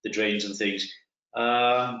drains and things.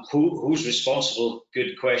 Who's responsible?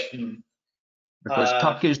 Good question. Because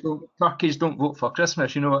turkeys don't vote for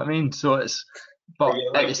Christmas, you know what I mean? So but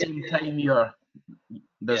at the same time,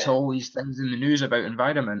 there's all these things in the news about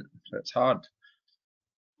environment, so it's hard.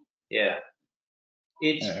 Yeah,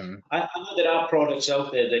 I know there are products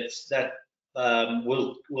out there that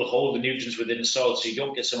will hold the nutrients within the soil, so you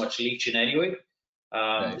don't get so much leaching anyway.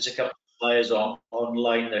 There's a couple of suppliers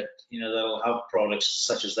online that that'll have products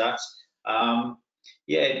such as that.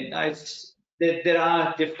 There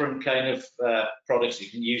are different kind of products you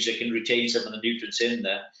can use that can retain some of the nutrients in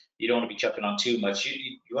there. You don't want to be chucking on too much.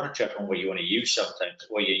 You want to chuck on what you want to use sometimes,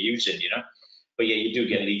 what you're using, But yeah, you do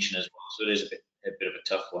get leaching as well, so it is a bit of a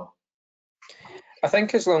tough one. I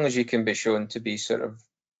think as long as you can be shown to be sort of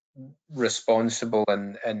responsible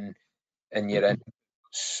in your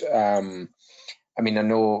inputs. I mean, I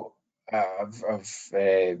know I've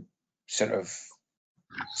sort of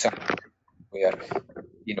where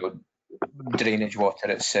drainage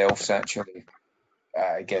water itself's actually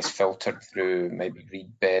I guess filtered through maybe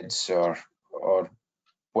reed beds or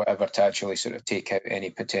whatever to actually sort of take out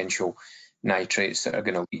any potential nitrates that are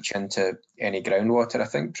going to leach into any groundwater. I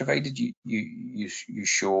think provided you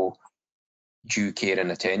show due care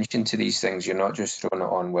and attention to these things, you're not just throwing it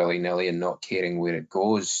on willy-nilly and not caring where it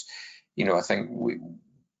goes. I think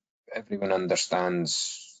everyone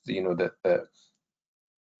understands that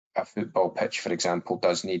a football pitch, for example,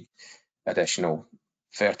 does need additional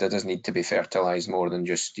it does need to be fertilized more than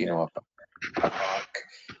just a park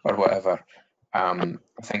or whatever. I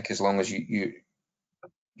think as long as you're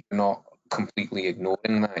not completely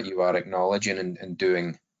ignoring that, you are acknowledging and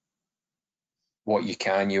doing what you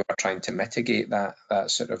can. You are trying to mitigate that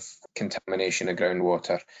sort of contamination of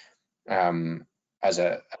groundwater. I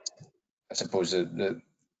suppose the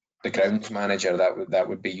grounds manager, that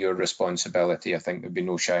would be your responsibility. I think there'd be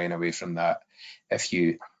no shying away from that if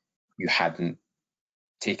you hadn't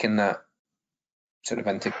taken that sort of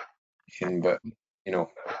into consideration. But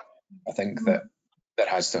I think that there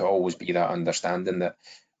has to always be that understanding that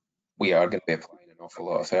we are going to be applying an awful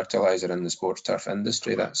lot of fertiliser in the sports turf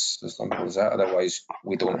industry. That's as simple as that. Otherwise,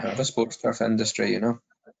 we don't have a sports turf industry, Yeah.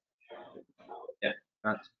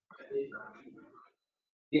 Are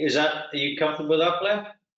you comfortable with that,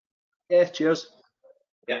 Blair? Yeah, cheers.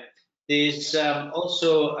 Yeah. There's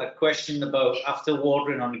also a question about after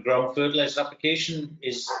watering on ground fertiliser application.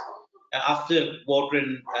 Is after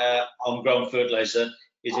watering on ground fertiliser,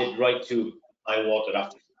 is it right to apply water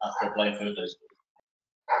after applying fertiliser?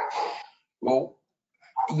 Well,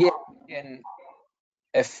 yeah. Again,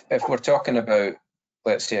 if we're talking about,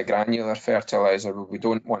 let's say, a granular fertiliser, we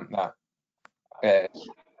don't want that.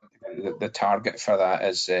 The target for that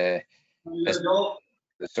is the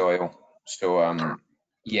soil. So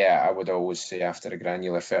yeah, I would always say after a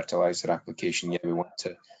granular fertiliser application, yeah, we want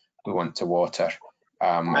to water.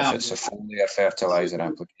 If it's a foliar fertiliser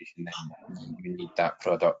application, then you need that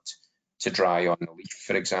product to dry on the leaf,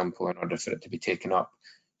 for example, in order for it to be taken up.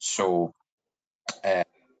 So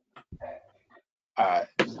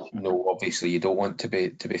no, obviously you don't want to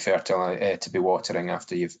be watering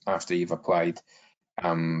after you've applied.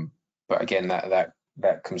 But again, that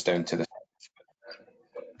comes down to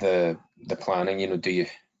the planning.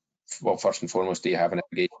 Well, first and foremost, do you have an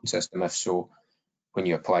irrigation system? If so, when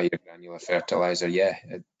you apply your granular fertiliser, yeah,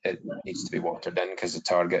 it needs to be watered in, because the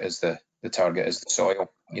target is the soil.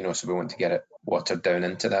 So we want to get it watered down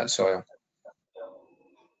into that soil.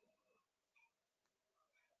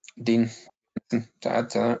 Dean, to add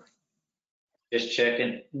to that? Just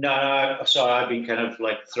checking. No, sorry, I've been kind of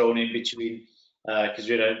like thrown in between because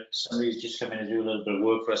somebody's just come in and do a little bit of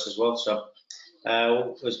work for us as well. So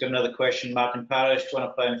let's get another question. Martin Parish, when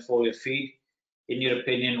applying foliar feed, in your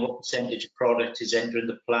opinion, what percentage of product is entering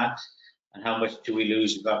the plant, and how much do we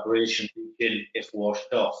lose evaporation if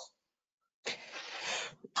washed off?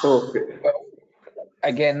 Okay. Well,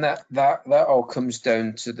 again, that all comes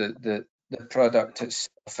down to the product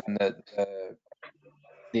itself and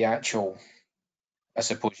the actual, I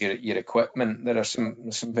suppose, your equipment. There are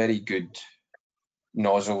some very good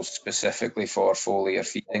nozzles specifically for foliar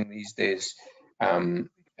feeding these days.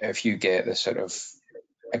 If you get the sort of,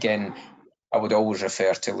 again, I would always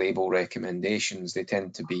refer to label recommendations. They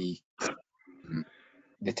tend to be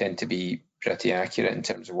tend to be pretty accurate in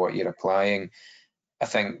terms of what you're applying. I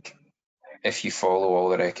think if you follow all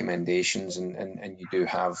the recommendations and you do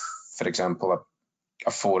have, for example, a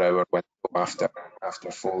 4-hour window after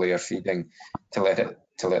foliar feeding to let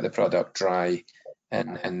the product dry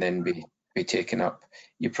and then be taken up,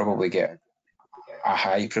 you probably get a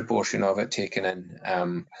high proportion of it taken in.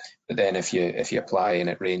 But then if you apply and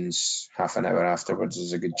it rains half an hour afterwards,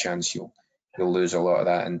 there's a good chance you'll lose a lot of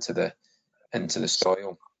that into the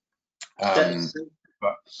soil.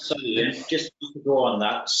 Sorry, just to go on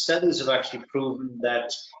that, studies have actually proven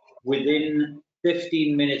that within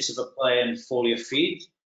 15 minutes of applying foliar feed,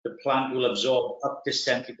 the plant will absorb up to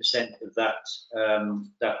 70% of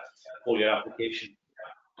that foliar application.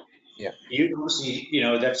 Yeah. You obviously, you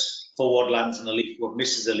know, that's for what lands in the leaf, what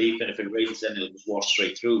misses the leaf, and if it rains, then it'll just wash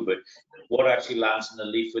straight through. But what actually lands in the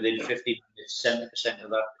leaf within 15 minutes, 70% of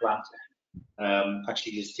that plant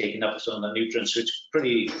actually is taking up some of the nutrients, so it's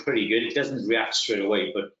pretty good. It doesn't react straight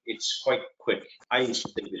away, but it's quite quick. I used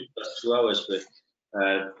to think it was 2 hours, but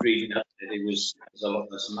reading up it was a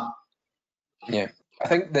lot less than that. Yeah, I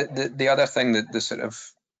think that the other thing that the sort of,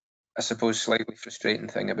 I suppose, slightly frustrating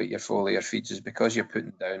thing about your foliar feeds is because you're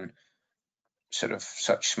putting down sort of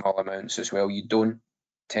such small amounts as well, you don't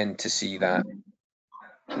tend to see that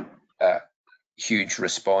huge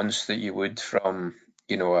response that you would from,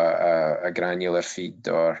 you know, a granular feed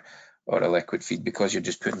or a liquid feed, because you're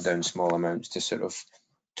just putting down small amounts to sort of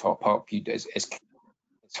top up.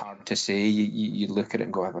 It's hard to say. You look at it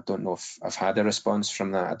and go, I don't know if I've had a response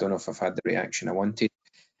from that. I don't know if I've had the reaction I wanted.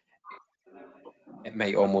 It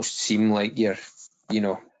might almost seem like you've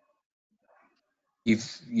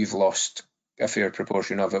lost a fair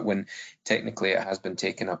proportion of it when technically it has been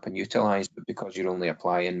taken up and utilised, but because you're only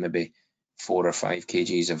applying maybe 4 or 5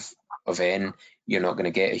 kgs of N, you're not going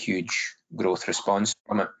to get a huge growth response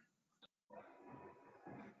from it.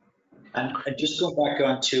 And just go back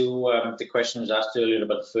on to the question was asked earlier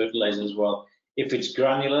about fertilizer as well. If it's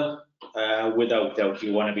granular, without doubt,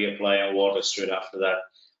 you want to be applying water straight after that,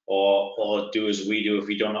 or do as we do. If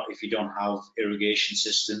you don't have irrigation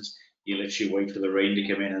systems, you literally wait for the rain to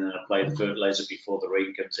come in and then apply the fertilizer before the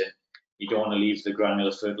rain comes in. You don't want to leave the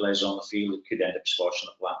granular fertilizer on the field; it could end up squashing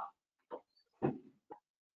the plant.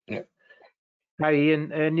 Yeah. Hi Ian,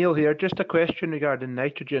 Neil here. Just a question regarding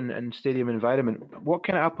nitrogen and stadium environment. What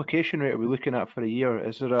kind of application rate are we looking at for a year?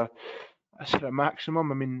 Is there a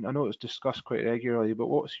maximum? I mean, I know it's discussed quite regularly, but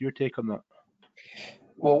what's your take on that?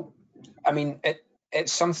 Well, I mean,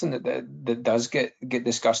 it's something that does get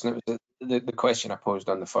discussed, and it was the question I posed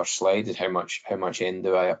on the first slide is how much N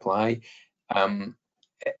do I apply?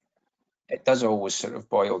 It does always sort of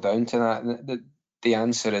boil down to that. The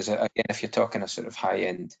answer is, again, if you're talking a sort of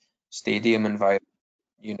high-end stadium environment,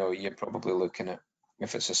 you know, you're probably looking at,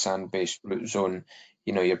 if it's a sand-based root zone,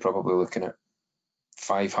 you know, you're probably looking at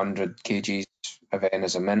 500 kgs of N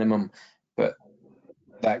as a minimum, but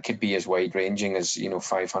that could be as wide-ranging as, you know,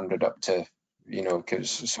 500 up to, you know, because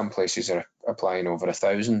some places are applying over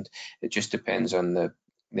 1,000. It just depends on the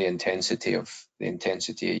intensity of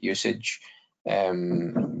usage,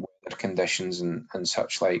 weather conditions and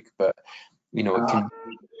such like. But you know, it can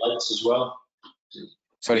lights as well.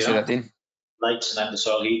 Sorry, say that, Dean. Lights and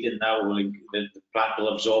undersoil heating now the plant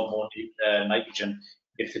will absorb more nitrogen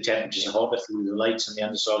if the temperatures are hotter through the lights and the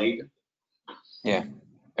undersoil heating. Yeah,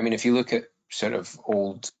 I mean, if you look at sort of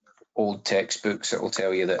old textbooks, it will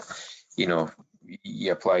tell you that, you know,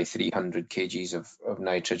 you apply 300 kgs of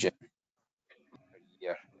nitrogen per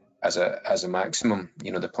year as a maximum.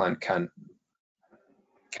 You know, the plant can't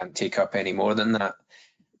take up any more than that.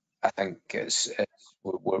 I think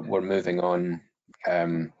we're moving on,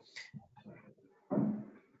 and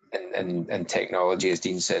technology, as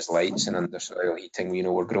Dean says, lights and undersoil heating. You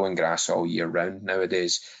know, we're growing grass all year round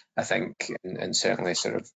nowadays. I think, and certainly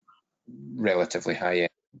sort of relatively high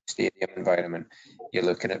stadium environment, you're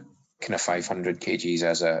looking at kind of 500 kgs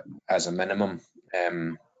as a minimum,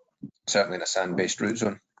 certainly in a sand-based root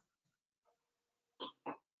zone.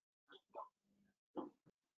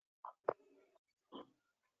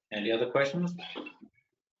 Any other questions?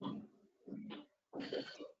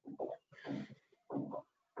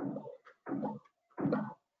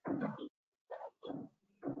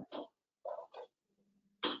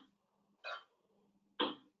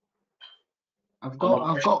 I've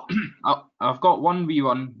got one wee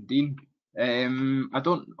one, Dean. I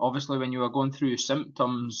don't, obviously when you were going through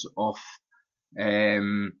symptoms of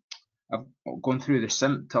I've gone through the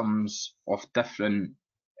symptoms of different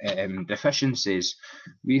deficiencies.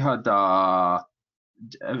 We had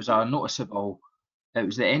it was a noticeable it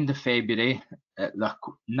was the end of February. The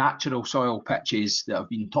natural soil pitches that have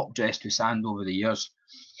been top dressed with sand over the years.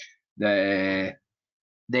 The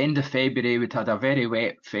end of February, we'd had a very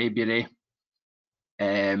wet February.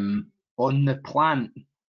 On the plant,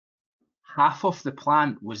 half of the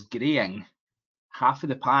plant was greying, half of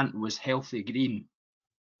the plant was healthy green.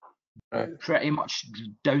 Right. Pretty much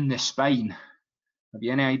down the spine. Have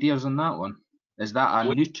you any ideas on that one? Is that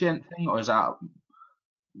a nutrient thing, or is that?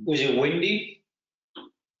 Was it windy?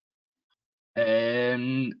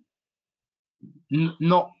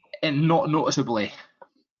 Not noticeably.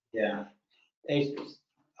 Yeah.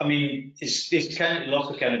 I mean, it's kind of lots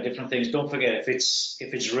of kind of different things. Don't forget, if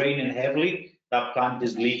it's raining heavily, that plant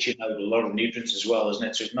is leaching out a lot of nutrients as well, isn't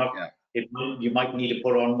it? So it's not. Yeah. You might need to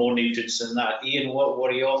put on more nutrients than that. Ian, what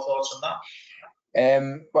are your thoughts on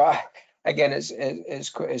that? Well, again, it's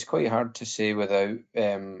quite hard to say without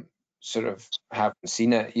sort of having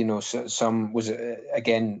seen it. You know, some was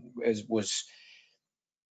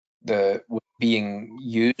being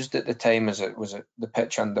used at the time. Was it the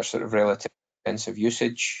pitch under sort of relative intensive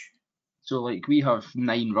usage? So like we have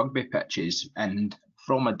 9 rugby pitches, and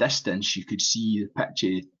from a distance you could see the pitch.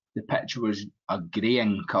 The pitch was a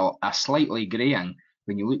slightly greying.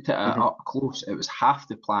 When you looked at it up close, it was half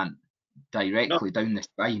the plant directly down the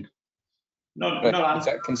spine. Is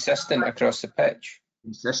that consistent across the pitch?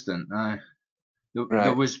 Consistent,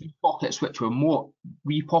 There was pockets which were more,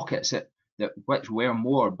 which were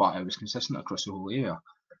more, but it was consistent across the whole area.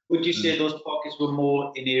 Would you say those pockets were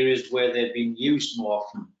more in areas where they've been used more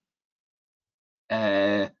often?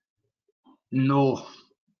 No,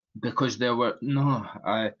 because there were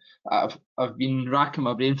I've been racking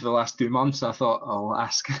my brain for the last 2 months. I thought I'll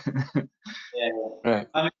ask. Yeah, right.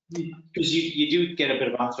 I mean, because you do get a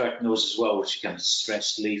bit of anthracnose as well, which kind of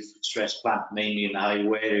stress leaf, stress plant, mainly in the high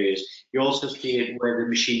wear areas. You also see it where the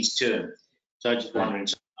machines turn. So I'm just wondering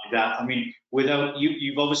something like that. I mean, without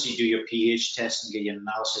you've obviously do your pH test and get your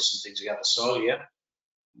analysis and things like that. The soil, yeah.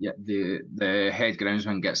 Yeah, the head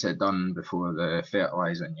groundsman gets it done before the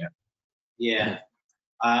fertilising. Yeah.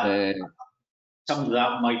 Some of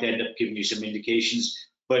that might end up giving you some indications,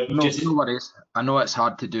 but no worries. I know it's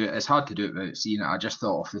hard to do it. It's hard to do it without seeing it. I just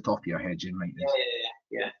thought off the top of your head you might.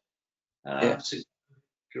 Yeah. It's a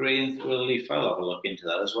great relief. I'll have a look into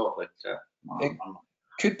that as well. But it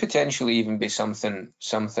could potentially even be something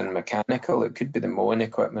mechanical. It could be the mowing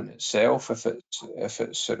equipment itself if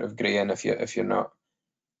it's sort of greying if you're not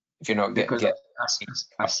getting.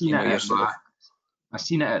 I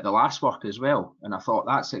seen it at the last work as well, and I thought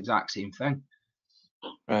that's the exact same thing.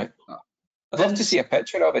 Right. I'd love to see a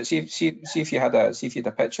picture of it. See if you had a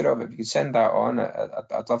picture of it. If you could send that on,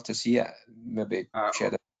 I'd love to see it. Maybe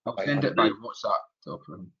share it. I'll send it by WhatsApp.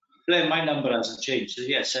 Blaine, my number hasn't changed, so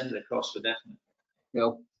yeah, send it across for definite.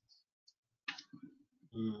 Well,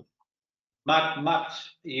 Matt,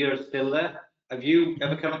 you're still there. Have you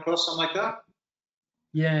ever come across something like that?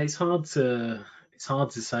 Yeah, it's hard to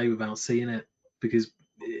say without seeing it, because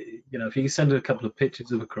if you can send a couple of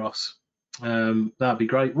pictures of across, that'd be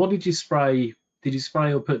great. What did you spray? Did you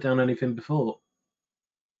spray or put down anything before?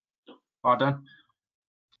 Pardon?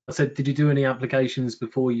 I said, did you do any applications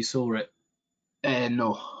before you saw it?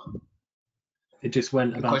 No. It just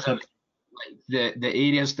went about. The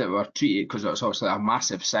areas that were treated, because it was obviously a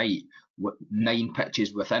massive site with 9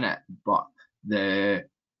 pitches within it, but the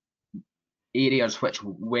areas which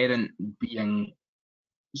weren't being,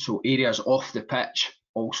 so areas off the pitch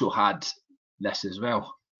also had this as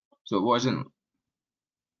well. So it wasn't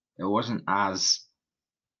as.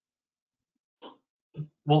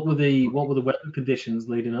 What were the weather conditions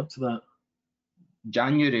leading up to that?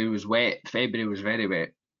 January was wet, February was very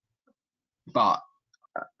wet, but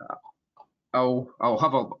I'll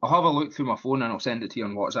have a look through my phone and I'll send it to you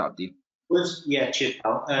on WhatsApp, Dean. Yeah, cheers,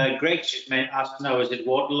 pal. Greg just asked now, is it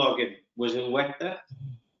waterlogging? Was it wet there?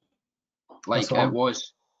 Like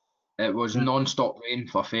it was non-stop rain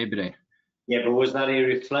for February. Yeah, but was that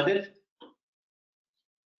area flooded?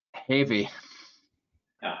 Heavy.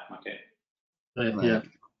 Yeah, okay. Yeah.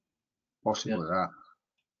 Possibly that.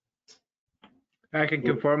 I can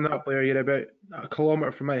confirm that, Blair. You're about a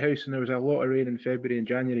kilometre from my house, and there was a lot of rain in February and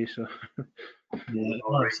January. So. Yeah. We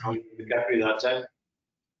got through that time.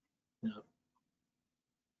 Yeah.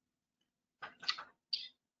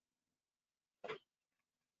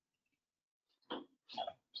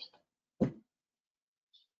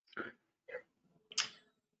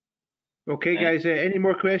 Okay, guys, any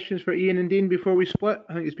more questions for Ian and Dean before we split?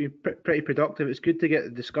 I think it's been pretty productive. It's good to get the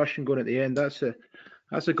discussion going at the end. That's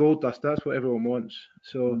a gold dust. That's what everyone wants.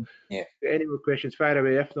 So, yeah. Any more questions, fire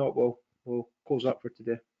away. If not, we'll close up for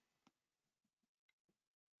today.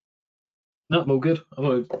 No, I'm all good. I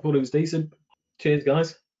thought it was decent. Cheers,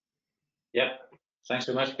 guys. Yeah. Thanks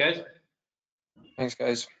so much, guys. Thanks,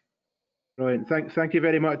 guys. Brilliant. Thank you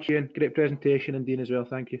very much, Ian. Great presentation, and Dean as well.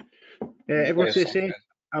 Thank you. Everyone stay safe,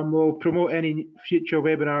 and we'll promote any future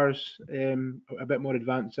webinars a bit more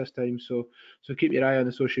advanced this time. So keep your eye on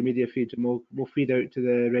the social media feeds, and we'll feed out to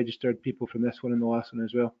the registered people from this one and the last one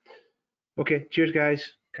as well. Okay, cheers, guys.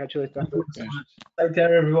 Catch you later. Take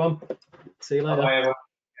care, everyone. See you later. Bye, everyone.